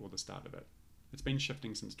shift, or the start of it, it's been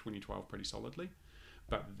shifting since 2012 pretty solidly.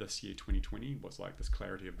 But this year, 2020, was like this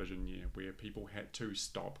clarity of vision year where people had to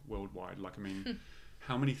stop worldwide. Like, I mean,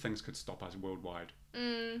 how many things could stop us worldwide?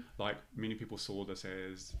 Like, many people saw this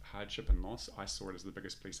as hardship and loss. I saw it as the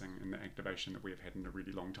biggest blessing in the activation that we have had in a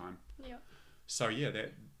really long time. Yeah. So yeah,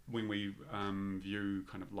 that when we view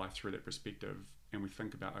kind of life through that perspective, and we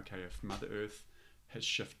think about, okay, if Mother Earth is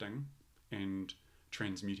shifting and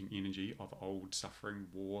transmuting energy of old suffering,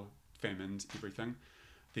 war, famines, everything,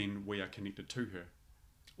 then we are connected to her,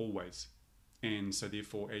 always. And so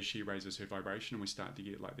therefore, as she raises her vibration and we start to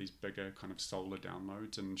get like these bigger kind of solar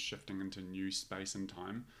downloads and shifting into new space and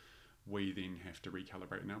time, we then have to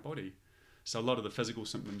recalibrate in our body. So a lot of the physical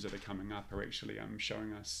symptoms that are coming up are actually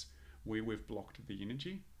showing us where we've blocked the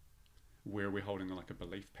energy, where we're holding like a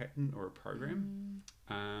belief pattern or a program.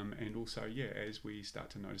 And also, as we start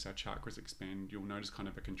to notice our chakras expand, you'll notice kind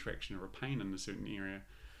of a contraction or a pain in a certain area,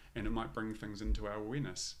 and it might bring things into our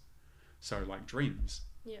awareness. So like dreams.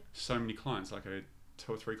 So many clients, like I had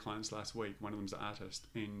 2 or 3 clients last week, one of them's an artist,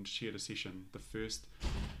 and she had a session. The first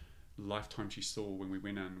lifetime she saw when we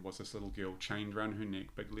went in was this little girl chained around her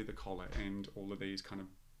neck, big leather collar, and all of these kind of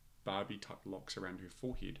Barbie type locks around her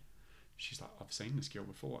forehead. She's like, I've seen this girl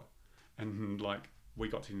before. And like, we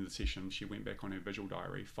got to the end of the session, she went back on her visual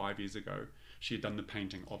diary. 5 years ago, she had done the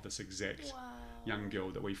painting of this exact young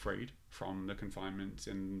girl that we freed from the confinement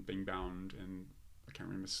and being bound, and I can't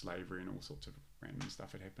remember, slavery and all sorts of random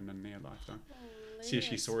stuff had happened in their lifetime. So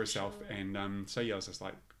she saw herself, and I was just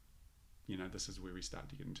like, you know, this is where we start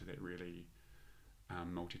to get into that really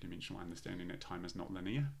multi-dimensional understanding that time is not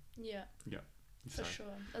linear. For sure.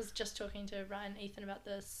 I was just talking to Ryan and Ethan about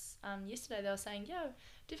this yesterday. They were saying, yeah,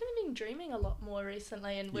 definitely been dreaming a lot more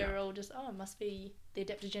recently, and we're all just, it must be the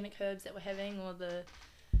adaptogenic herbs that we're having, or the,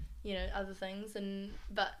 other things.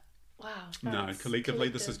 But wow. No, collectively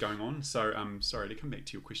this is going on. So sorry, to come back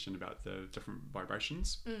to your question about the different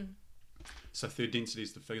vibrations. So third density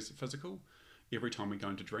is the physical. Every time we go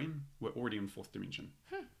into dream, we're already in fourth dimension.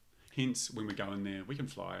 Hence, when we go in there, we can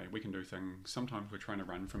fly, we can do things. Sometimes we're trying to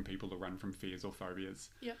run from people or run from fears or phobias.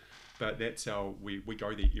 Yep. But that's how we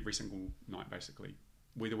go there every single night, basically.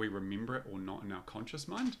 Whether we remember it or not in our conscious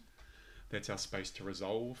mind, that's our space to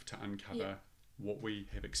resolve, to uncover what we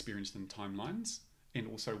have experienced in timelines, and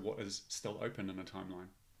also what is still open in a timeline.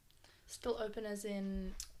 Still open as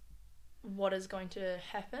in what is going to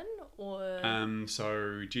happen, or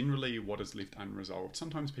so generally what is left unresolved.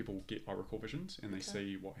 Sometimes people get oracle visions and they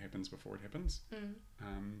see what happens before it happens.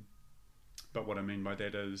 But what I mean by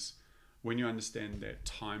that is when you understand that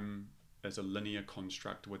time is a linear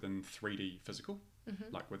construct within 3D physical,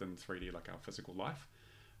 like within 3D, like our physical life,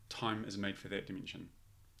 time is made for that dimension.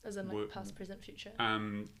 As in like past, present, future.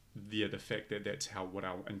 The fact that that's what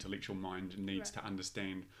our intellectual mind needs to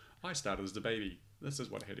understand. I started as a baby. This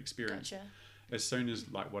is what I had experienced. Gotcha. As soon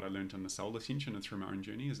as, like what I learned on the soul ascension and through my own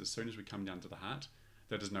journey, is as soon as we come down to the heart,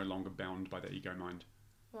 that is no longer bound by the ego mind.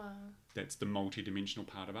 Wow. That's the multi-dimensional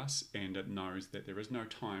part of us, and it knows that there is no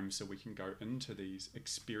time, so we can go into these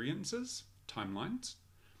experiences, timelines,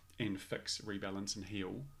 and fix, rebalance, and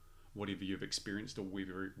heal whatever you've experienced or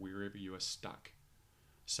wherever you are stuck.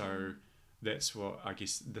 So that's what, I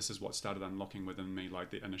guess, this is what started unlocking within me,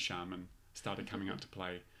 like the inner shaman started coming out to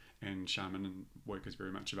play. And shaman work is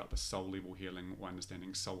very much about the soul level healing or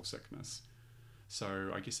understanding soul sickness.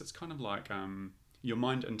 So I guess it's kind of like your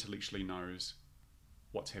mind intellectually knows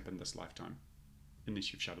what's happened this lifetime,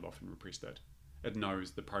 unless you've shut it off and repressed it. It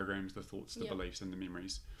knows the programs, the thoughts, the beliefs, and the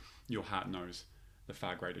memories. Your heart knows the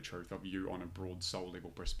far greater truth of you on a broad soul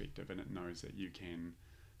level perspective, and it knows that you can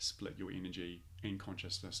split your energy and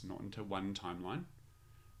consciousness not into one timeline,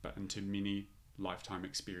 but into many lifetime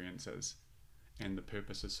experiences. And the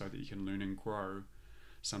purpose is so that you can learn and grow.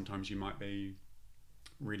 Sometimes you might be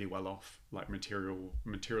really well off, like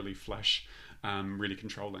materially flush, really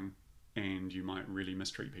controlling, and you might really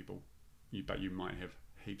mistreat people. But you might have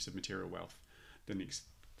heaps of material wealth. The next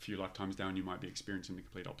few lifetimes down, you might be experiencing the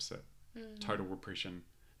complete opposite. Total repression,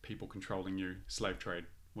 people controlling you, slave trade,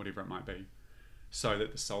 whatever it might be. So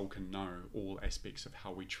that the soul can know all aspects of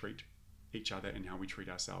how we treat each other and how we treat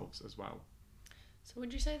ourselves as well. So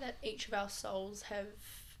would you say that each of our souls have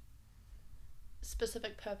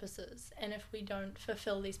specific purposes, and if we don't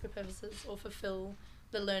fulfill these purposes or fulfill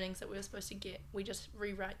the learnings that we were supposed to get, we just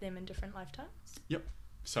rewrite them in different lifetimes? Yep.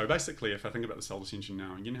 So basically, if I think about the soul ascension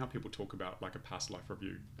now, you know how people talk about like a past life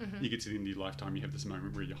review? You get to the end of your lifetime, you have this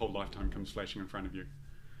moment where your whole lifetime comes flashing in front of you.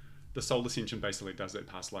 The soul ascension basically does that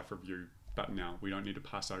past life review, but now we don't need to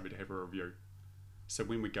pass over to have a review. So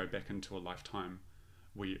when we go back into a lifetime,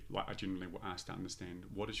 I generally will ask to understand,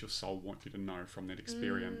 what does your soul want you to know from that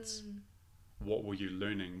experience? What were you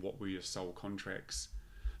learning? What were your soul contracts?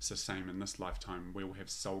 So same in this lifetime, we will have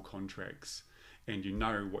soul contracts, and you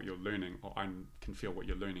know what you're learning, or I can feel what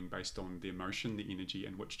you're learning based on the emotion, the energy,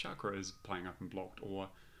 and which chakra is playing up and blocked, or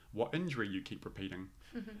what injury you keep repeating.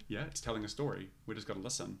 Yeah, it's telling a story. We just got to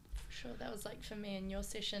listen. For sure. That was like for me in your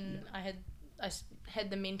session, I had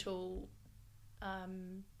the mental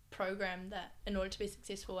program that in order to be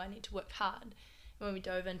successful I need to work hard. And when we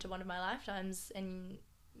dove into one of my lifetimes, and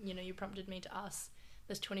you prompted me to ask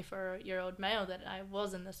this 24-year-old male that I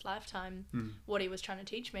was in this lifetime what he was trying to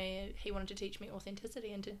teach me. He wanted to teach me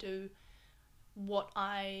authenticity and to do what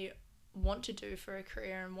I want to do for a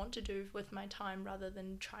career and want to do with my time, rather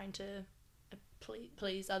than trying to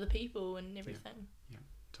please other people and everything. Yeah,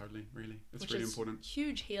 totally, really. It's Which really is important.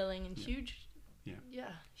 Huge healing and huge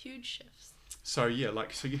shifts. So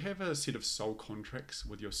so you have a set of soul contracts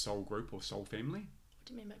with your soul group or soul family. What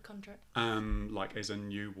do you mean by contract? Like as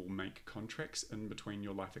in you will make contracts in between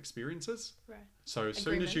your life experiences. Right. So as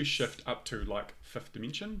soon as you shift up to like fifth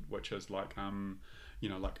dimension, which is like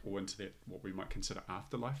or into that what we might consider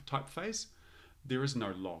afterlife type phase, there is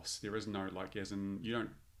no loss. There is no as in you don't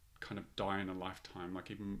kind of die in a lifetime.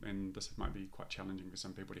 And this might be quite challenging for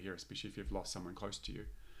some people to hear, especially if you've lost someone close to you.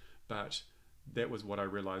 But that was what I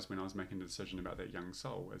realized when I was making the decision about that young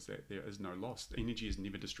soul, is that there is no loss. The energy is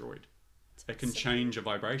never destroyed. It can change a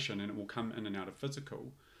vibration and it will come in and out of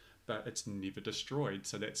physical, but it's never destroyed.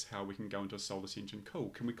 So that's how we can go into a soul ascension. Cool.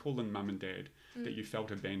 Can we call in mum and dad that you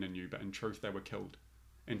felt abandoned you, but in truth they were killed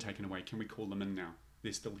and taken away? Can we call them in now?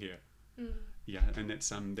 They're still here. Yeah, and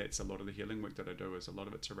that's a lot of the healing work that I do. Is a lot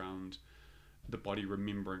of it's around the body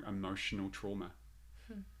remembering emotional trauma.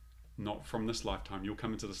 Not from this lifetime. You'll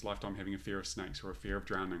come into this lifetime having a fear of snakes or a fear of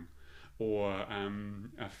drowning or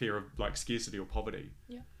a fear of like scarcity or poverty.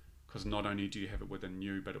 Yeah. Because not only do you have it within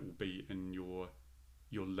you, but it will be in your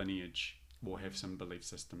lineage. Will have some belief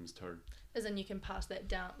systems too. As in you can pass that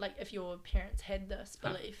down. Like if your parents had this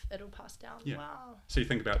belief, it'll pass down. Yeah. Wow. So you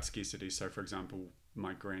think about scarcity. So for example,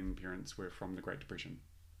 my grandparents were from the Great Depression.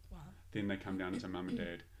 Wow. Then they come down to mum and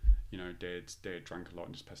dad. You know, dad drank a lot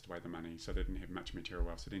and just passed away the money, so they didn't have much material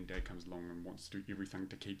wealth. So then dad comes along and wants to do everything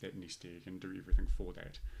to keep that nest egg and do everything for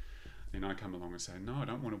that. Then I come along and say, no, I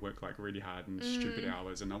don't want to work like really hard and stupid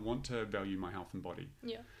hours, and I want to value my health and body.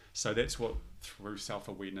 Yeah. So that's what, through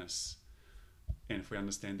self-awareness, and if we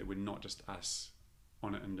understand that we're not just us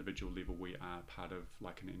on an individual level, we are part of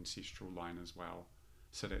like an ancestral line as well.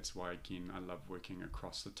 So that's why, again, I love working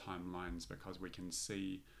across the timelines, because we can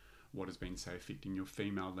see what has been, say, affecting your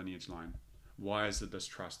female lineage line. Why is the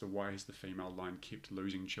distrust, or why has the female line kept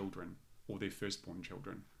losing children or their firstborn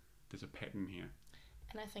children? There's a pattern here.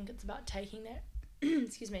 And I think it's about taking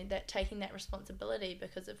that, taking that responsibility,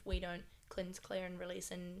 because if we don't cleanse, clear and release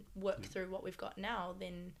and work through what we've got now,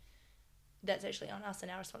 then that's actually on us and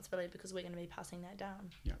our responsibility, because we're going to be passing that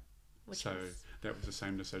down. Yeah. That was the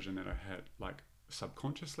same decision that I had, like,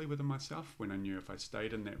 subconsciously within myself, when I knew if I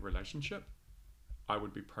stayed in that relationship, I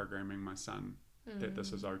would be programming my son that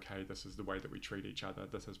this is okay, this is the way that we treat each other,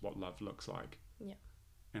 this is what love looks like. Yeah.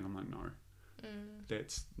 And I'm like, no,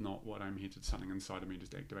 that's not what I'm here to. Something inside of me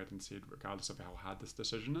just activated and said, regardless of how hard this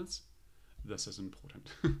decision is, this is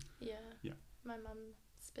important. Yeah. Yeah. My mum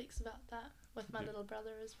speaks about that with my little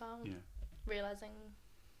brother as well. Yeah. Realizing,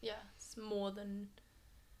 it's more than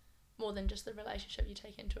just the relationship. You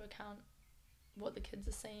take into account what the kids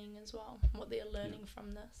are seeing as well, what they're learning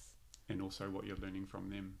from this. And also what you're learning from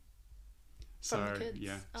them. From the kids?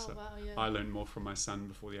 Yeah. Oh, so wow, yeah. I learned more from my son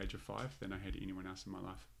before the age of 5 than I had anyone else in my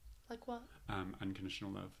life. Like what?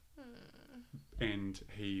 Unconditional love. And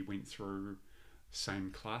he went through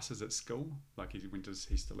same classes at school. Like he's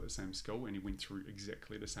still at the same school, and he went through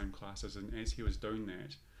exactly the same classes. And as he was doing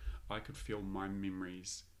that, I could feel my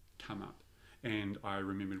memories come up. And I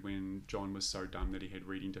remembered when John was so dumb that he had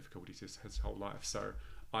reading difficulties his whole life. So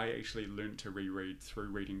I actually learned to reread through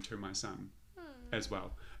reading to my son as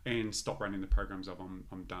well, and stop running the programs of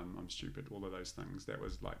I'm dumb, I'm stupid, all of those things. That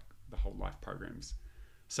was like the whole life programs.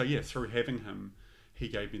 So yeah, through having him, he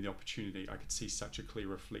gave me the opportunity. I could see such a clear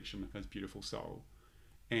reflection of his beautiful soul,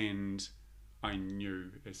 and I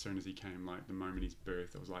knew as soon as he came, like the moment he's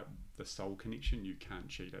birthed, it was like the soul connection. You can't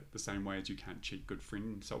cheat it. The same way as you can't cheat good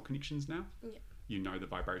friend soul connections now. Yeah. You know the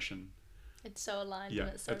vibration. It's so aligned. Yeah,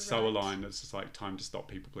 and it's so aligned. It's just like time to stop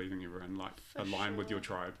people pleasing everyone. Like align with your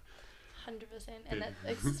tribe. 100%, and that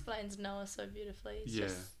explains Noah so beautifully.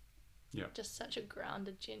 It's just such a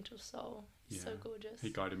grounded, gentle soul. He's so gorgeous.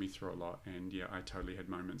 He guided me through a lot, and I totally had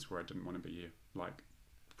moments where I didn't want to be here. Like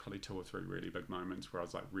probably 2 or 3 really big moments where I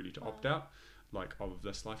was like ready to opt out. Like of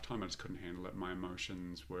this lifetime, I just couldn't handle it. My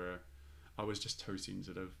emotions I was just too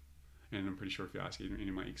sensitive. And I'm pretty sure if you ask any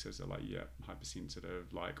of my exes, they're like,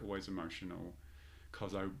 hypersensitive, like always emotional.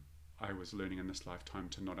 Because I was learning in this lifetime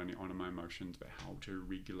to not only honour my emotions, but how to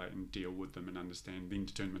regulate and deal with them and understand, then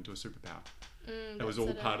to turn them into a superpower. It was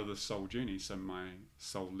all part of the soul journey. So my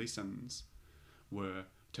soul lessons were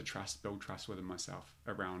to build trust within myself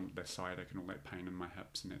around the sciatic and all that pain in my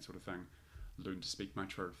hips and that sort of thing. Learn to speak my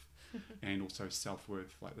truth. And also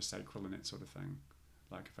self-worth, like the sacral and that sort of thing.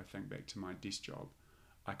 Like if I think back to my desk job,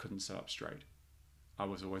 I couldn't sit up straight. I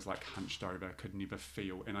was always like hunched over, could never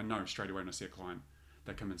feel. And I know straight away when I see a client,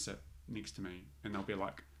 they come and sit next to me and they'll be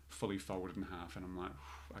like fully folded in half, and I'm like,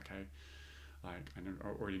 okay, like I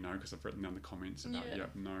already know because I've written down the comments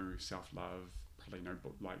about no self-love, probably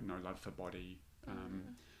no love for body.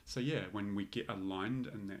 So when we get aligned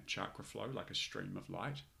in that chakra flow, like a stream of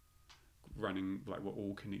light running, like we're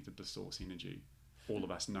all connected to source energy, all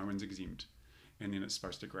of us, no one's exempt. And then it's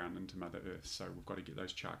supposed to ground into Mother Earth. So we've got to get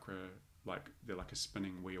those chakra, like they're like a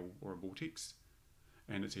spinning wheel or a vortex.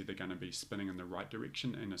 And it's either going to be spinning in the right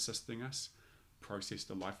direction and assisting us process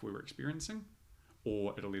the life we were experiencing,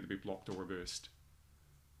 or it'll either be blocked or reversed.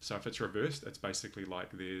 So if it's reversed, it's basically like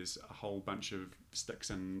there's a whole bunch of sticks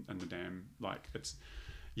in the dam. Like it's,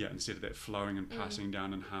 instead of that flowing and passing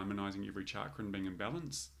down and harmonizing every chakra and being in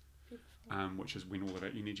balance, which is when all of our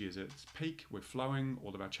energy is at its peak, we're flowing,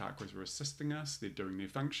 all of our chakras are assisting us, they're doing their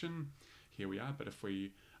function, here we are. But if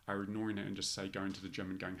we are ignoring it and just say going to the gym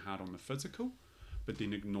and going hard on the physical, but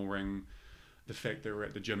then ignoring the fact that we're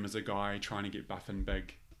at the gym as a guy trying to get buff and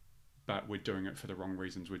big, but we're doing it for the wrong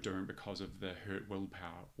reasons, we're doing it because of the hurt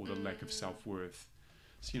willpower or the lack of self-worth.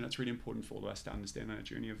 So, it's really important for all of us to understand our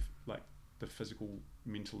journey of like the physical,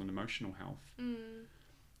 mental and emotional health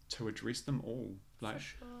to address them all. Like,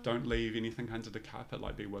 sure. Don't leave anything under the carpet.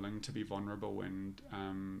 Like, be willing to be vulnerable and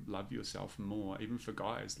love yourself more. Even for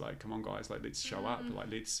guys, like, come on guys, like, let's show up.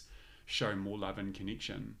 Like, let's show more love and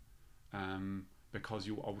connection, because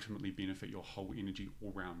you'll ultimately benefit your whole energy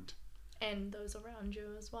all round. And those around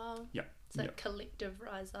you as well. Yeah. It's that collective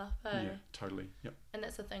rise up. Yeah, totally. Yep. And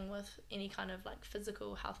that's the thing with any kind of like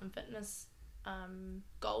physical health and fitness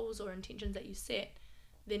goals or intentions that you set,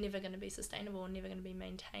 they're never going to be sustainable and never going to be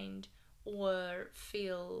maintained or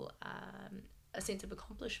feel a sense of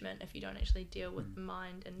accomplishment if you don't actually deal with the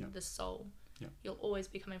mind and the soul. Yeah. You'll always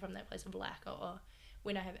be coming from that place of lack, or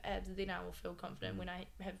when I have abs, then I will feel confident. When I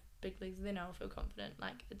have big legs, then I will feel confident.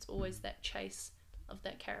 Like, it's always that chase of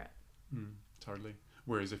that carrot. Totally.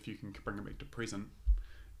 Whereas if you can bring it back to present,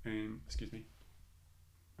 and excuse me,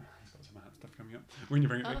 I've got some heart stuff coming up. When you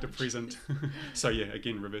bring it back to present, so yeah,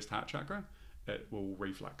 again, reversed heart chakra, it will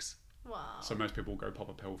reflux. Wow. So most people go pop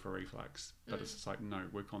a pill for reflux, but it's just like, no,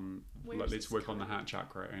 let's work on the heart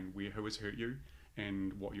chakra and who has hurt you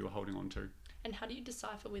and what you're holding on to. And how do you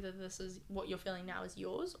decipher whether this is what you're feeling now is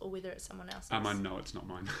yours or whether it's someone else's? I know it's not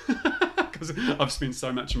mine, because I've spent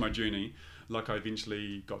so much of my journey. Like, I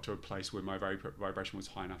eventually got to a place where my vibration was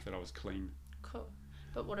high enough that I was clean. Cool.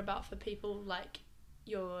 But what about for people like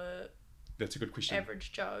your That's a good question.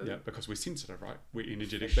 average Joe? Yeah, because we're sensitive, right? We're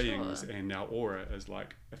energetic For beings, sure. and our aura is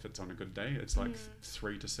like, if it's on a good day, it's like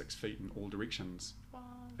 3 to 6 feet in all directions. Wow.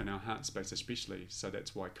 In our heart space especially. So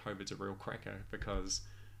that's why COVID's a real cracker, because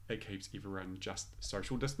it keeps everyone just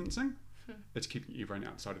social distancing. It's keeping everyone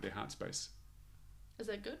outside of their heart space. Is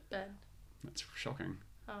that good? Bad? That's shocking.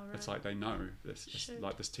 Oh, right. It's like they know this,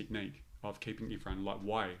 like this technique of keeping everyone like,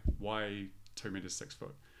 why 2 meters 6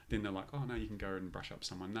 foot? Then they're like, oh no, you can go and brush up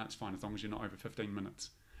someone. That's fine as long as you're not over 15 minutes.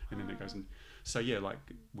 And then it goes in. So yeah, like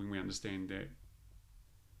when we understand that,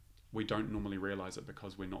 we don't normally realize it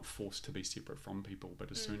because we're not forced to be separate from people.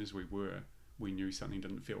 But as soon as we were, we knew something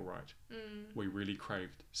didn't feel right. We really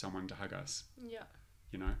craved someone to hug us. Yeah.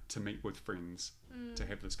 To meet with friends, to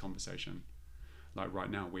have this conversation. Like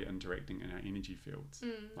right now, we're interacting in our energy fields.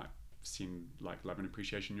 Like send like love and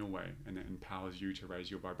appreciation your way, and that empowers you to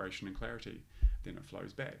raise your vibration and clarity. Then it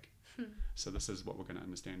flows back. So this is what we're going to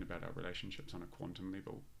understand about our relationships on a quantum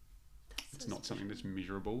level. It's not something that's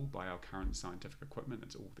measurable by our current scientific equipment.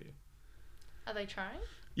 It's all there. Are they trying?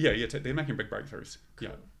 Yeah, they're making big breakthroughs. Cool.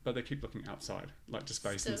 Yeah, but they keep looking outside, like to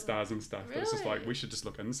space and Still. stars and stuff. But it's just like, Really? we should just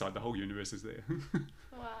look inside. The whole universe is there.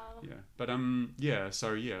 Wow. Yeah, but all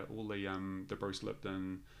the Bruce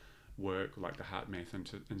Lipton work, like the Heart Math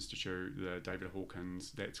Institute, the David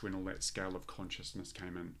Hawkins. That's when all that scale of consciousness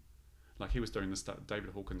came in. Like he was doing this stuff.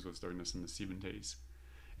 David Hawkins was doing this in the 70s,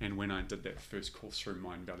 and when I did that first course through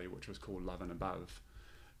Mind Valley, which was called Love and Above,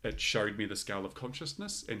 it showed me the scale of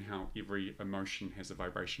consciousness and how every emotion has a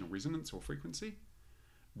vibrational resonance or frequency.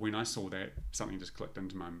 When I saw that, something just clicked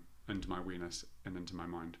into my awareness and into my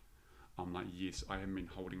mind. I'm like, yes, I haven't been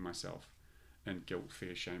holding myself in guilt,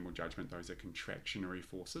 fear, shame, or judgment. Those are contractionary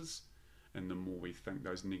forces. And the more we think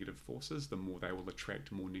those negative forces, the more they will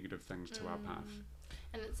attract more negative things to our path.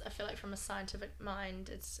 And I feel like from a scientific mind,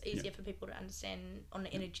 it's easier for people to understand on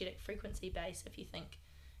an energetic frequency base. If you think,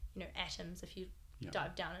 atoms, if you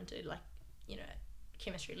dive down into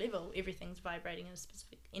chemistry level, everything's vibrating in a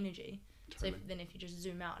specific energy. Totally. So if you just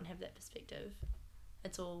zoom out and have that perspective,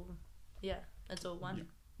 it's all one.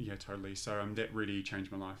 Yeah, totally. So that really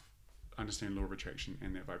changed my life. Understand law of attraction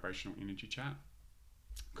and that vibrational energy chart.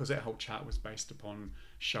 Because that whole chart was based upon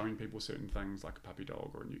showing people certain things like a puppy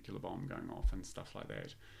dog or a nuclear bomb going off and stuff like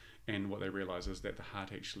that. And what they realised is that the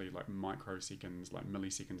heart actually, like microseconds, like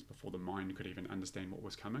milliseconds before the mind could even understand what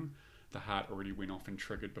was coming, the heart already went off and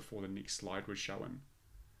triggered before the next slide was shown.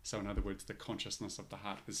 So in other words, the consciousness of the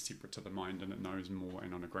heart is separate to the mind, and it knows more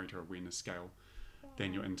and on a greater awareness scale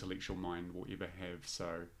than your intellectual mind will ever have.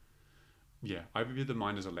 So yeah, I view the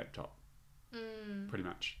mind as a laptop, pretty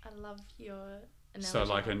much. I love your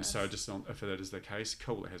analogy. So if that is the case,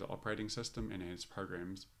 cool, it has an operating system and it has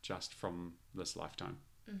programs just from this lifetime.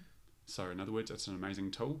 So in other words, it's an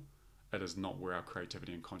amazing tool. It is not where our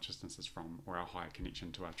creativity and consciousness is from, or our higher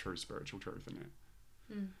connection to our true spiritual truth in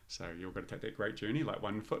it. So you've got to take that great journey, like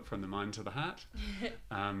 1 foot from the mind to the heart,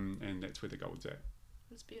 and that's where the gold's at.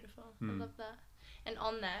 It's beautiful. I love that. And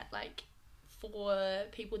on that, like for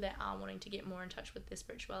people that are wanting to get more in touch with their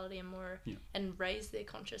spirituality and more and raise their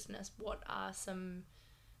consciousness, what are some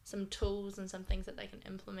tools and some things that they can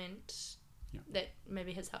implement that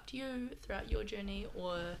maybe has helped you throughout your journey,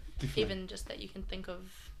 or even just that you can think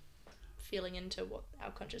of feeling into what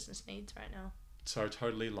our consciousness needs right now? So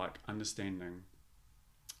totally like understanding,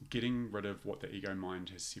 getting rid of what the ego mind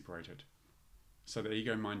has separated. So the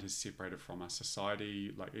ego mind has separated from our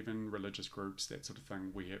society, like even religious groups, that sort of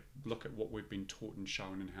thing. We look at what we've been taught and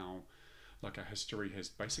shown, and how like our history has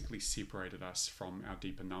basically separated us from our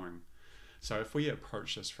deeper knowing. So if we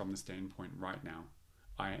approach this from the standpoint right now,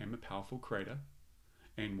 I am a powerful creator,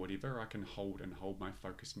 and whatever I can hold my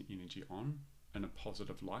focus and energy on in a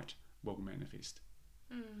positive light will manifest.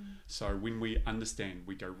 So when we understand,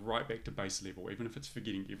 we go right back to base level, even if it's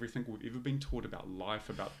forgetting everything we've ever been taught about life,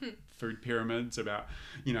 about food pyramids, about,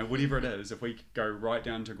 whatever it is. If we go right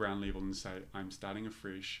down to ground level and say, I'm starting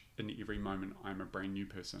afresh in every moment, I'm a brand new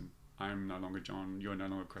person. I'm no longer John, you're no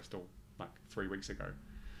longer Crystal, like 3 weeks ago.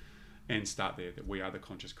 And start there, that we are the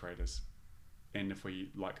conscious creators. And if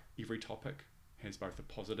we, like, every topic has both a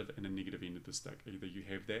positive and a negative end of the stick. Either you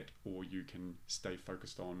have that, or you can stay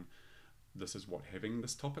focused on, this is what having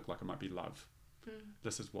this topic, like it might be love.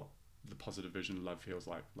 This is what the positive vision of love feels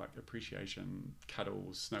like appreciation,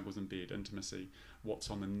 cuddles, snuggles in bed, intimacy. What's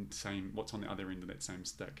on the other end of that same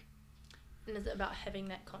stick? And is it about having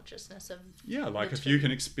that consciousness of if you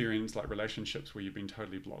can experience like relationships where you've been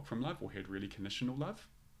totally blocked from love, or had really conditional love,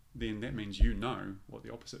 then that means you know what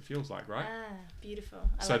the opposite feels like, right? Beautiful.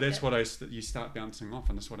 So that's what you start bouncing off,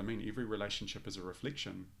 and that's what I mean. Every relationship is a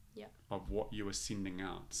reflection of what you are sending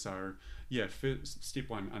out. So first, step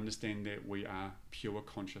one, understand that we are pure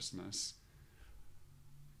consciousness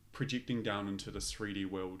projecting down into this 3D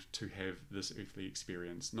world to have this earthly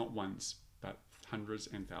experience, not once, but hundreds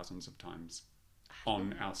and thousands of times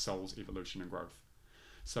on our soul's evolution and growth.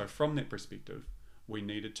 So from that perspective, we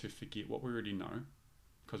needed to forget what we already know,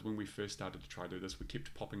 because when we first started to try to do this, we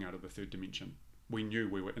kept popping out of the third dimension. We knew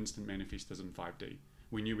we were instant manifestors in 5D.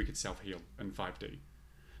 We knew we could self-heal in 5D.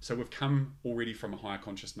 So we've come already from a higher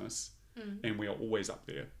consciousness, and we are always up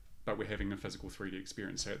there, but we're having a physical 3D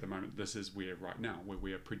experience. So at the moment, this is where right now, where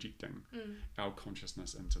we are projecting our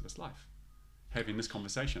consciousness into this life, having this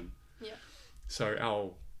conversation. So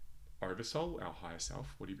our oversoul, our higher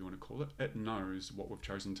self, whatever you want to call it, it knows what we've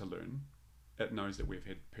chosen to learn. It knows that we've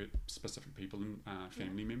had specific people and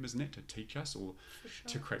family members in that to teach us, or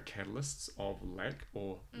to create catalysts of lack,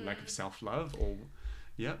 or lack of self-love, or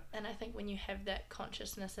And I think when you have that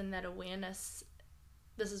consciousness and that awareness,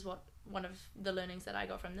 this is what one of the learnings that I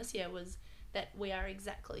got from this year was, that we are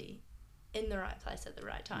exactly in the right place at the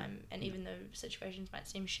right time. And even though situations might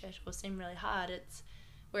seem shit or seem really hard,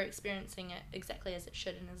 we're experiencing it exactly as it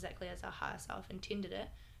should, and exactly as our higher self intended it,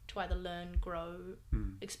 to either learn, grow,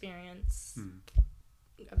 experience,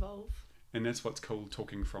 evolve. And that's what's cool,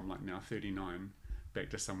 talking from like now 39 back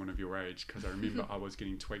to someone of your age, because I remember I was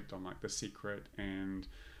getting tweaked on like The Secret and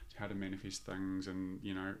how to manifest things, and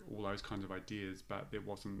all those kinds of ideas, but there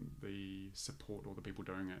wasn't the support or the people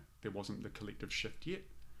doing it. There wasn't the collective shift yet,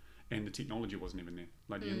 and the technology wasn't even there.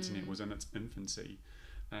 Like the internet was in its infancy.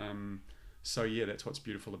 So that's what's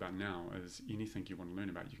beautiful about now, is anything you want to learn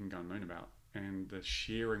about, you can go and learn about, and the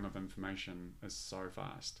sharing of information is so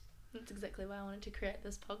fast. That's exactly why I wanted to create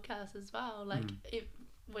this podcast as well. Like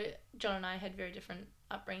John and I had very different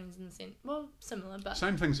upbringings in the sense, similar, but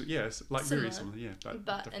same things, yes, like similar, very similar,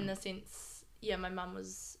 but in the sense, my mum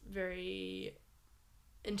was very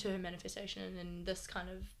into her manifestation and this kind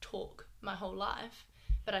of talk my whole life.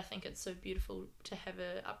 But I think it's so beautiful to have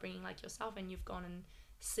a upbringing like yourself, and you've gone and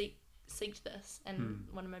seeked this. And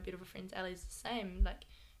one of my beautiful friends, Ali's the same. Like,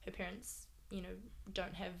 her parents,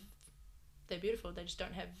 don't have, they're beautiful, they just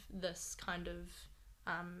don't have this kind of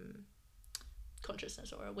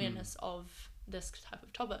consciousness or awareness of this type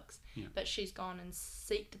of topics. But she's gone and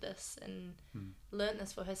seeked this and learned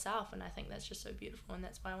this for herself, and I think that's just so beautiful, and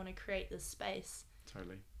that's why I want to create this space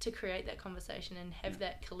to create that conversation and have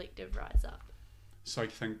that collective rise up. So I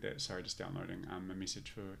think that, just downloading a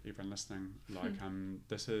message for everyone listening, like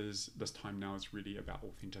this time now is really about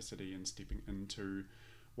authenticity and stepping into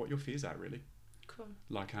what your fears are, really. Cool.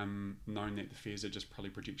 Like knowing that the fears are just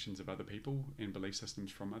probably projections of other people and belief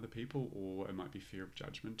systems from other people, or it might be fear of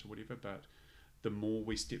judgment or whatever, but the more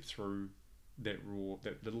we step through that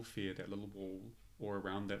little fear, that little wall, or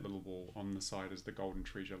around that little wall, on the side is the golden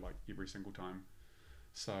treasure, like every single time.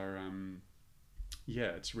 So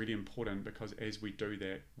it's really important, because as we do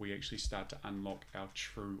that, we actually start to unlock our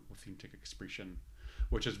true authentic expression,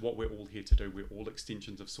 which is what we're all here to do. We're all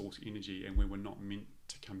extensions of source energy, and we were not meant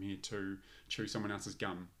to come here to chew someone else's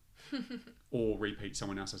gum or repeat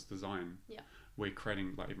someone else's design. We're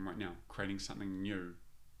creating, like even right now, creating something new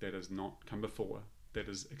that has not come before, that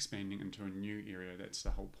is expanding into a new area. That's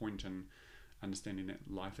the whole point, in understanding that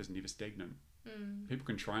life is never stagnant. People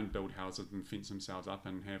can try and build houses and fence themselves up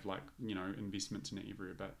and have investments in that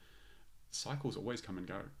area, but cycles always come and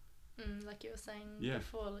go. Like you were saying Yeah.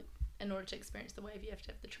 before, like in order to experience the wave, you have to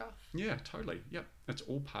have the trough. Yeah, totally. Yep. It's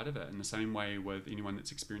all part of it. In the same way with anyone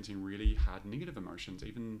that's experiencing really hard negative emotions,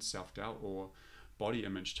 even self-doubt or body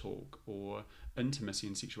image talk or intimacy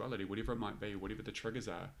and sexuality, whatever it might be, whatever the triggers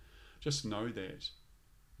are, just know that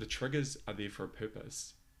the triggers are there for a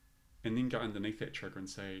purpose. And then go underneath that trigger and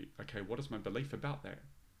say, okay, what is my belief about that?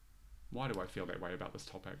 Why do I feel that way about this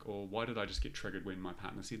topic? Or why did I just get triggered when my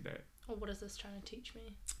partner said that? Or what is this trying to teach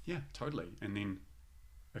me? Yeah, totally. And then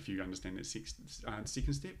if you understand that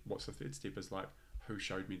second step, what's the third step is like, who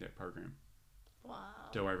showed me that program? Wow.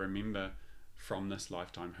 Do I remember from this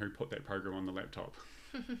lifetime who put that program on the laptop?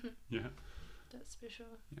 Yeah. That's special.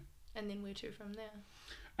 Yeah. And then where to from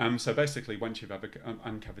there? So basically, once you've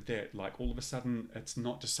uncovered that, like all of a sudden, it's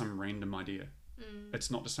not just some random idea. It's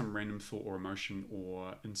not just some random thought or emotion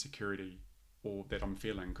or insecurity or that I'm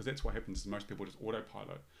feeling, because that's what happens is most people just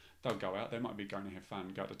autopilot. They'll go out, they might be going to have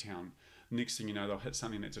fun, go to town. Next thing you know, they'll hit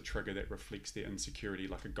something that's a trigger that reflects their insecurity,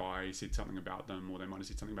 like a guy said something about them, or they might have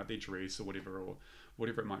said something about their dress or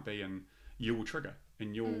whatever it might be, and you will trigger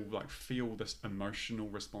and you'll like feel this emotional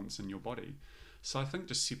response in your body. So I think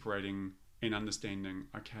just separating and understanding,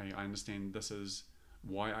 okay, I understand this is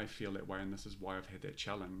why I feel that way and this is why I've had that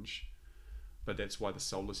challenge. But that's why the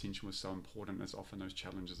soul ascension was so important, is often those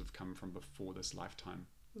challenges have come from before this lifetime.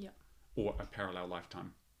 Yeah. Or a parallel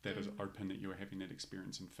lifetime that is open, that you are having that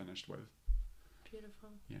experience and finished with. Beautiful.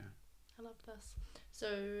 Yeah. I love this.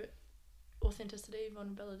 So, authenticity,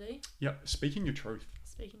 vulnerability. Yeah, speaking your truth.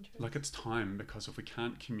 Speaking truth. Like, it's time, because if we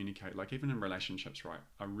can't communicate, like even in relationships, right?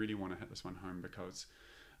 I really want to hit this one home, because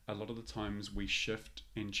a lot of the times we shift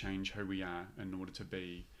and change who we are in order to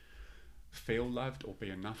feel loved or be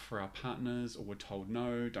enough for our partners, or we're told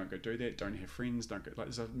no, don't go do that, don't have friends, don't go, like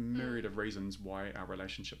there's a myriad of reasons why our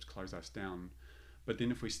relationships close us down. But then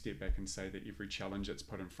if we step back and say that every challenge that's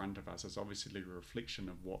put in front of us is obviously a reflection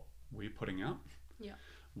of what we're putting out. Yeah.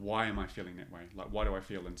 Why am I feeling that way? Like, why do I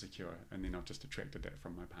feel insecure? And then I've just attracted that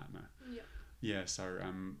from my partner. Yeah. Yeah, so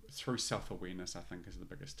through self-awareness, I think, is the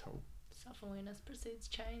biggest tool. Self-awareness precedes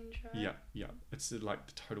change, right? Yeah. It's like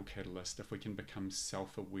the total catalyst. If we can become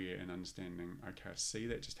self-aware and understanding, okay, I see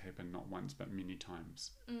that just happen not once but many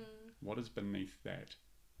times. What is beneath that?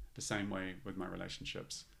 The same way with my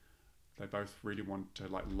relationships. They both really want to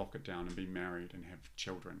like lock it down and be married and have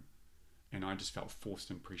children. And I just felt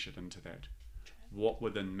forced and pressured into that. What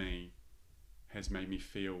within me has made me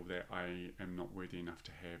feel that I am not worthy enough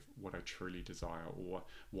to have what I truly desire, or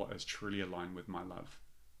what is truly aligned with my love?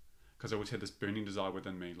 Because I always had this burning desire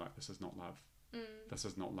within me, like, this is not love. This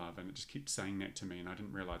is not love. And it just keeps saying that to me, and I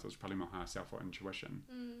didn't realise it was probably my higher self or intuition.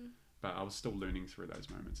 But I was still learning through those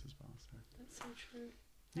moments as well. So that's so true.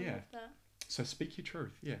 I love that. So speak your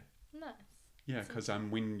truth, yeah. Nice. Yeah, because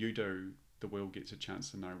when you do, the world gets a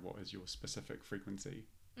chance to know what is your specific frequency.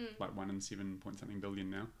 Like 1 in 7 point something billion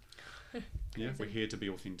now. Yeah, we're here to be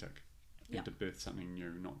authentic. And to birth something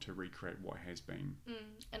new, not to recreate what has been.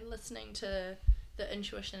 And listening to the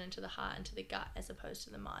intuition and to the heart and to the gut as opposed to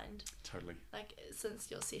the mind. Totally. Like since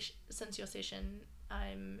your session,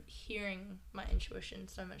 I'm hearing my intuition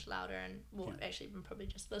so much louder, and actually I'm probably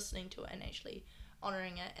just listening to it and actually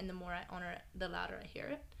honouring it. And the more I honour it, the louder I hear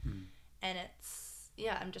it. And it's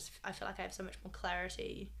I feel like I have so much more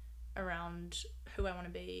clarity around who I want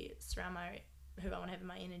to be, who I want to have in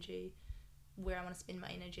my energy, where I want to spend my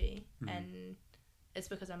energy, and it's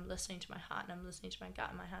because I'm listening to my heart and I'm listening to my gut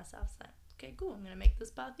and my higher self. Like, okay, cool, I'm going to make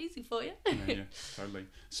this path easy for you. Yeah, totally.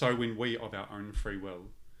 So when we, of our own free will,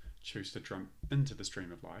 choose to jump into the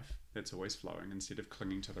stream of life that's always flowing, instead of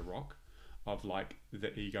clinging to the rock of like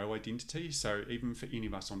the ego identity. So even for any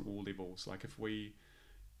of us on all levels, like if we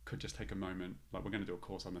could just take a moment, like we're going to do a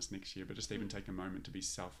course on this next year, but just even take a moment to be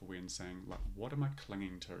self-aware and saying, like, what am I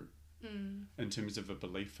clinging to in terms of a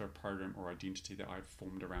belief or a program or identity that I've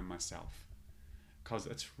formed around myself? Because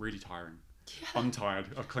it's really tiring. I'm tired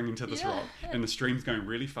of clinging to this rock, and the stream's going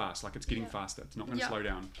really fast, like it's getting faster, it's not going to slow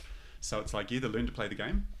down. So it's like, either learn to play the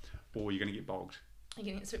game or you're going to get bogged. You're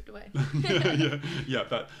going to get swept away. yeah,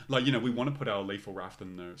 but like, we want to put our leaf or raft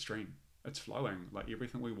in the stream. It's flowing, like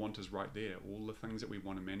everything we want is right there, all the things that we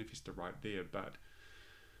want to manifest are right there. But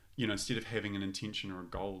instead of having an intention or a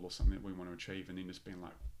goal or something that we want to achieve and then just being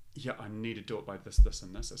like, I need to do it by this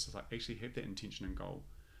and this, it's just like, actually have that intention and goal,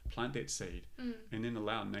 plant that seed, and then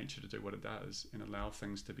allow nature to do what it does, and allow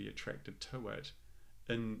things to be attracted to it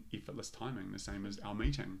in effortless timing. The same as our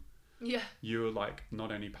meeting. You're like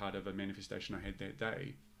not only part of a manifestation I had that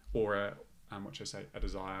day, or a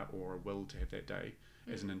desire or a will to have that day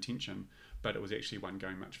as an intention, but it was actually one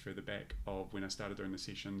going much further back of when I started doing the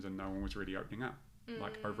sessions and no one was really opening up.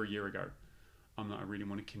 like over a year ago. I'm like, I really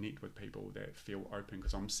want to connect with people that feel open,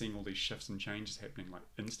 because I'm seeing all these shifts and changes happening like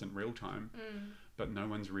instant real time, but no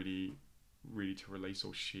one's ready to release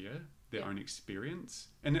or share their own experience.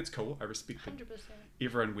 And that's cool. I respect 100%.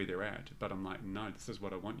 everyone where they're at, but I'm like, no, this is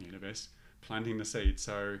what I want, universe. Planting the seed.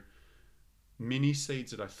 So many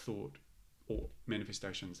seeds that I thought, or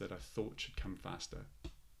manifestations that I thought should come faster.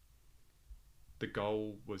 The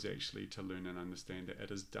goal was actually to learn and understand that it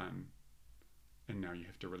is done, and now you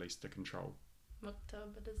have to release the control.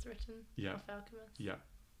 Maktub, it is written of alchemists. Yeah.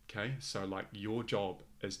 Okay. So like your job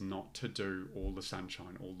is not to do all the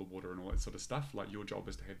sunshine, all the water and all that sort of stuff. Like your job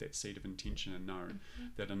is to have that seed of intention and know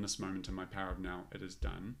that in this moment in my power of now, it is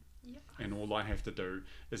done. Yep. And all I have to do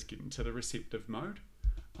is get into the receptive mode.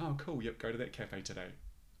 Oh, cool. Yep. Go to that cafe today.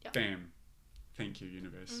 Yep. Bam. Thank you,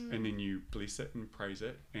 universe. And then you bless it and praise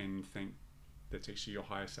it and think that's actually your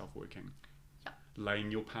higher self working. Yep. Laying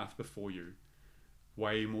your path before you.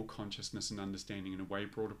 Way more consciousness and understanding and a way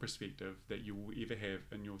broader perspective that you will ever have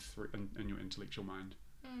in your in your intellectual mind.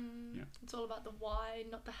 Yeah. It's all about the why,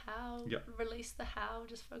 not the how. Yep. Release the how,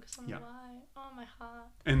 just focus on the why. Oh, my heart.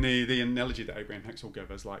 And the analogy that Abraham Hicks will give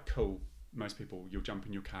is like, cool, most people, you'll jump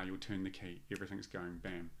in your car, you'll turn the key, everything's going,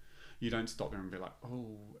 bam. You don't stop there and be like,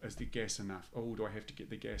 oh, is the gas enough? Oh, do I have to get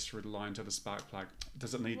the gas through the line to the spark plug?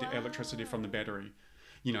 Does it need the electricity from the battery?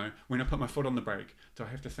 You know, when I put my foot on the brake, do I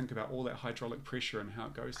have to think about all that hydraulic pressure and how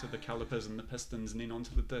it goes to the calipers and the pistons and then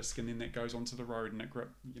onto the disc and then that goes onto the road and it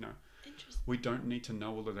grip, you know. We don't need to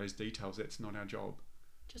know all of those details. That's not our job.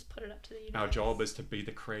 Just put it up to the universe. Our job is to be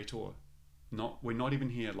the creator. We're not even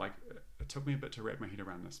here, like, it took me a bit to wrap my head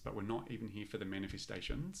around this, but we're not even here for the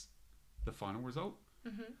manifestations, the final result.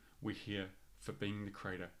 We're here for being the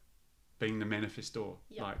creator, being the manifestor.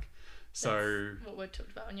 Yep. Like, so that's what we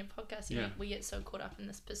talked about on your podcast. We get so caught up in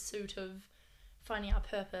this pursuit of finding our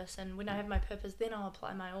purpose, and when I have my purpose, then I'll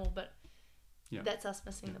apply my all. But that's us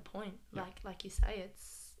missing the point. Like you say,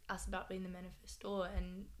 it's us about being the manifestor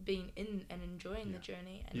and being in and enjoying the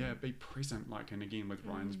journey. And be present. Like, and again with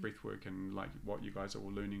Ryan's breath work and like what you guys are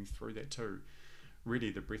all learning through that too.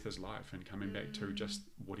 Really, the breath is life, and coming back to just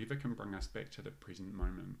whatever can bring us back to the present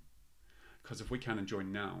moment. Because if we can't enjoy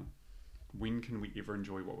now, when can we ever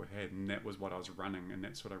enjoy what we've had? And that was what I was running, and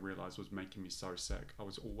that's what I realized was making me so sick. I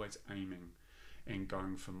was always aiming and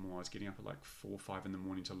going for more. I was getting up at like 4 or 5 in the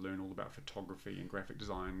morning to learn all about photography and graphic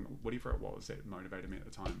design, whatever it was that motivated me at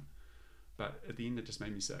the time. But at the end, it just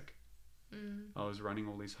made me sick. I was running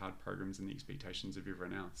all these hard programs and the expectations of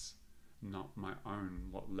everyone else, not my own,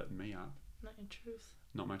 what lit me up. Not your truth.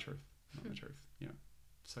 Not my truth. Not my truth. Yeah.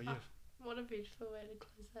 So yeah. What a beautiful way to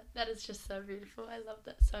close that. That is just so beautiful. I love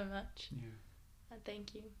that so much. Yeah. And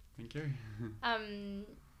thank you. Thank you.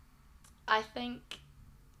 I think,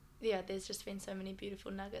 there's just been so many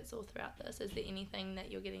beautiful nuggets all throughout this. Is there anything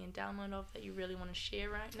that you're getting a download of that you really want to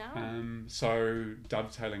share right now? So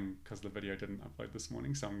dovetailing, because the video didn't upload this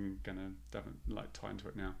morning, so I'm gonna tie into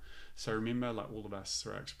it now. So remember, like all of us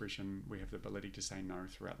through our expression, we have the ability to say no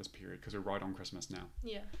throughout this period, because we're right on Christmas now.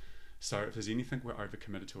 Yeah. So if there's anything we're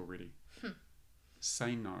overcommitted to already,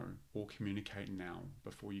 say no or communicate now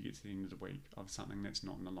before you get to the end of the week of something that's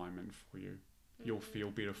not in alignment for you. You'll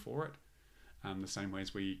feel better for it. The same way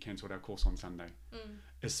as we cancelled our course on Sunday.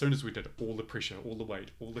 As soon as we did, all the pressure, all the weight,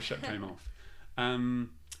 all the shit came off.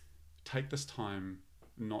 Take this time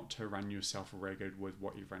not to run yourself ragged with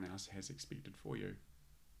what everyone else has expected for you.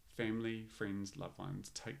 Family, friends, loved ones,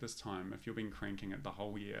 take this time. If you've been cranking it the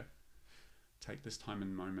whole year, take this time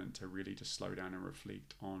and moment to really just slow down and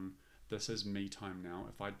reflect on, this is me time now.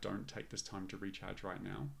 If I don't take this time to recharge right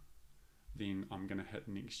now, then I'm going to hit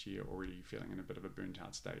next year already feeling in a bit of a burnt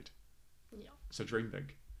out state. Yeah. So dream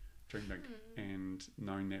big, and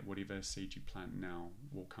knowing that whatever seed you plant now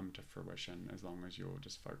will come to fruition as long as you're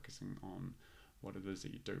just focusing on what it is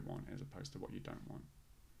that you do want as opposed to what you don't want.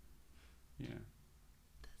 Yeah.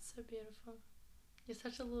 That's so beautiful. You're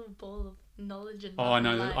such a little ball of knowledge and I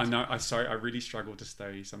know. I really struggle to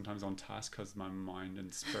stay sometimes on task because my mind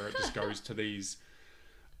and spirit just goes to these.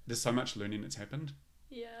 There's so much learning that's happened.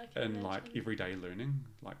 Yeah. And like everyday learning,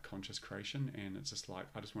 like conscious creation, and it's just like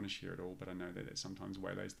I just want to share it all, but I know that sometimes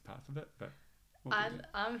waylays the path of it. But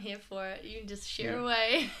I'm here for it. You can just share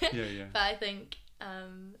away. Yeah. But I think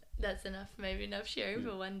that's enough. Maybe enough sharing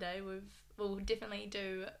for one day. We'll definitely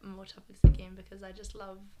do more topics again because I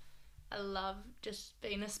love just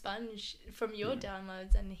being a sponge from your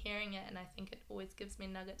downloads and hearing it, and I think it always gives me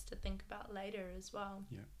nuggets to think about later as well.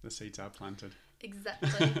 Yeah, the seeds are planted.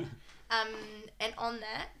 Exactly. And on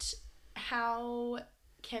that, how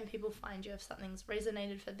can people find you if something's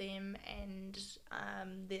resonated for them and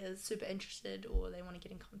they're super interested or they want to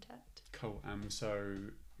get in contact? Cool.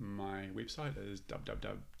 So my website is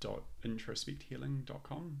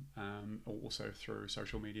www.introspecthealing.com, or also through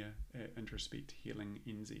social media at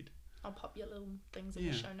introspecthealingnz. I'll pop your little things in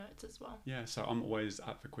the show notes as well. Yeah, so I'm always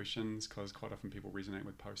up for questions because quite often people resonate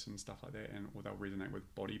with posts and stuff like that, or they'll resonate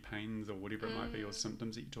with body pains or whatever it might be, or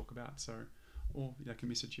symptoms that you talk about. So, or they can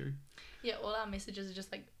message you. Yeah, all our messages are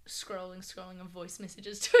just like scrolling of voice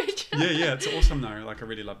messages to each other. Yeah, it's awesome though. Like I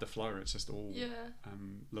really love the flow. It's just all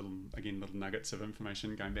little nuggets of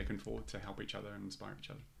information going back and forth to help each other and inspire each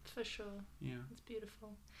other. For sure. Yeah. It's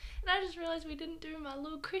beautiful. And I just realised we didn't do my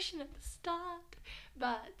little question at the start.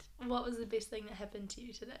 But what was the best thing that happened to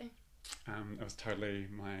you today? It was totally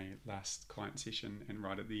my last client session, and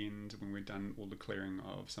right at the end when we'd done all the clearing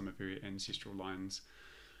of some of her ancestral lines,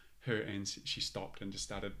 she stopped and just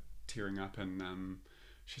started tearing up, and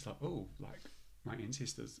she's like, oh, like my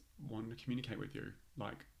ancestors want to communicate with you,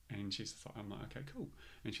 like, and she's like, I'm like, okay, cool.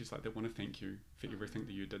 And she's like, they want to thank you for everything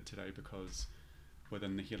that you did today, because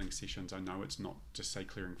within the healing sessions, I know it's not just say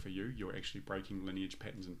clearing for you, you're actually breaking lineage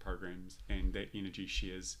patterns and programs, and that energy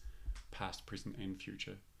shares past, present and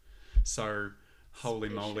future. So holy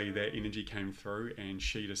moly, that energy came through, and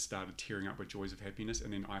she just started tearing up with joys of happiness,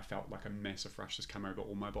 and then I felt like a massive rush just come over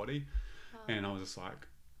all my body. And I was just like,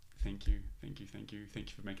 thank you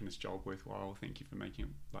for making this job worthwhile, thank you for making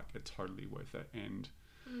it like it totally worth it, and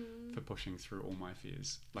for pushing through all my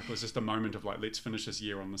fears. Like it was just a moment of like, let's finish this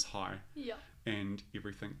year on this high. Yeah. And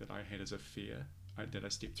everything that I had as a fear that I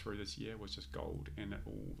stepped through this year was just gold, and it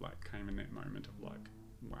all like came in that moment of like,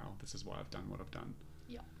 wow, this is why I've done what I've done.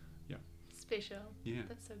 Yeah. Yeah. Special. Yeah.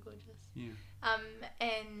 That's so gorgeous. Yeah.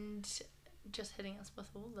 And just hitting us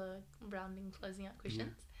with all the rounding, closing out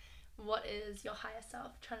questions. Yeah. What is your higher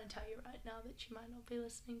self trying to tell you right now that you might not be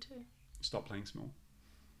listening to? Stop playing small.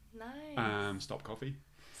 Nice. Stop coffee.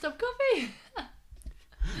 Stop coffee.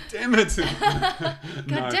 Damn it.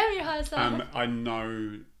 God damn you, higher self. I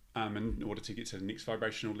know in order to get to the next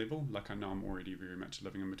vibrational level, like I know I'm already very much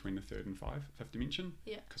living in between the third and fifth dimension.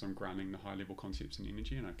 Yeah. Because I'm grounding the high level concepts and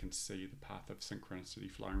energy, and I can see the path of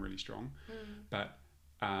synchronicity flowing really strong. But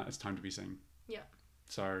it's time to be seen. Yeah.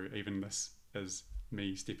 So even this is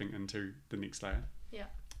me stepping into the next layer. Yeah.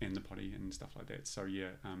 And the potty and stuff like that. So yeah,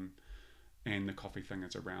 and the coffee thing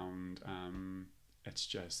is around, it's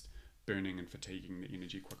just burning and fatiguing the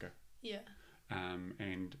energy quicker. Yeah.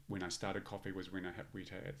 And when I started coffee was when I hit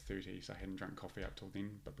Weta at 30, so I hadn't drunk coffee up till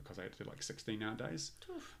then, but because I had to do like 16-hour days,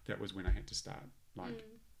 that was when I had to start. Like,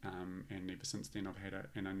 and ever since then I've had it,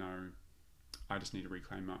 and I know I just need to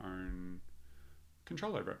reclaim my own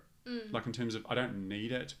control over it. Like in terms of, I don't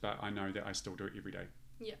need it, but I know that I still do it every day.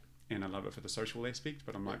 Yeah. And I love it for the social aspect,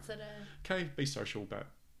 but I'm like, okay, be social, but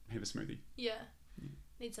have a smoothie. Yeah.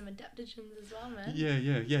 Need some adaptogens as well, man.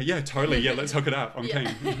 Yeah, totally. Yeah, let's hook it up. I'm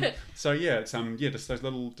keen. So yeah, it's just those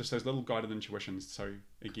little guided intuitions. So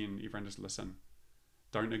again, everyone just listen.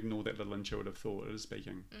 Don't ignore that little intuitive thought. It is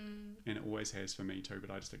speaking, and it always has for me too.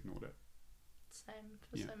 But I just ignored it. Same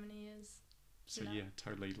for so many years. So yeah,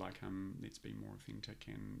 totally. Like let's be more authentic,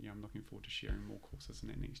 and yeah, I'm looking forward to sharing more courses in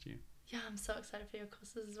that next year. Yeah, I'm so excited for your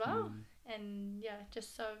courses as well, and yeah,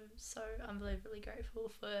 just so unbelievably grateful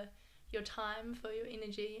for your time, for your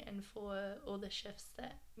energy, and for all the shifts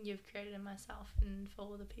that you've created in myself and for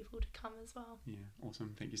all the people to come as well. Yeah,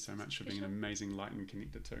 awesome. Thank you so much for being an amazing light and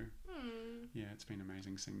connected too. Yeah, it's been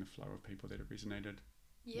amazing seeing the flow of people that have resonated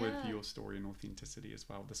with your story and authenticity as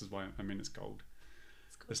well. This is why, I mean, it's gold.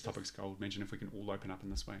 This topic's gold. Imagine if we can all open up in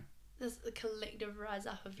this way. There's a collective rise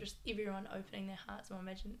up of just everyone opening their hearts. Well,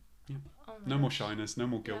 imagine. Yeah. Oh no more shyness, no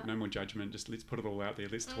more guilt, no more judgment. Just let's put it all out there.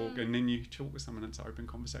 Let's talk, and then you talk with someone. It's an open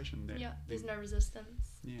conversation. There's no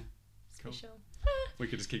resistance. Yeah, special. Cool. We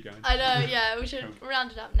could just keep going. I know. Yeah, we should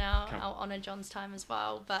round it up now. I'll honour John's time as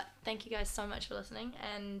well. But thank you guys so much for listening.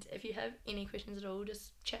 And if you have any questions at all,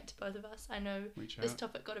 just chat to both of us. I know this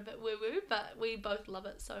topic got a bit woo woo, but we both love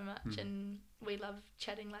it so much, and we love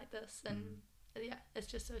chatting like this. And yeah, it's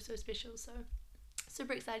just so special. So.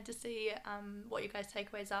 Super excited to see what your guys'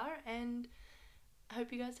 takeaways are, and I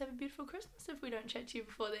hope you guys have a beautiful Christmas if we don't chat to you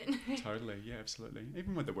before then. Totally, yeah, absolutely.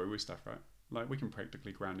 Even with the woo-woo stuff, right? Like, we can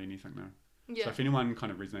practically ground anything now. Yeah. So if anyone kind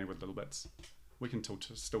of resonated with little bits, we can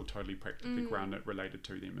still totally practically ground it related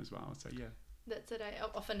to them as well. So, yeah. That's it.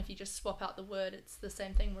 Often if you just swap out the word, it's the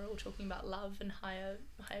same thing. We're all talking about love and higher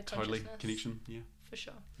totally consciousness. Connection, yeah. For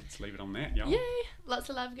sure. Let's leave it on that, y'all. Yay! Lots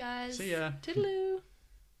of love, guys. See ya. Toodaloo.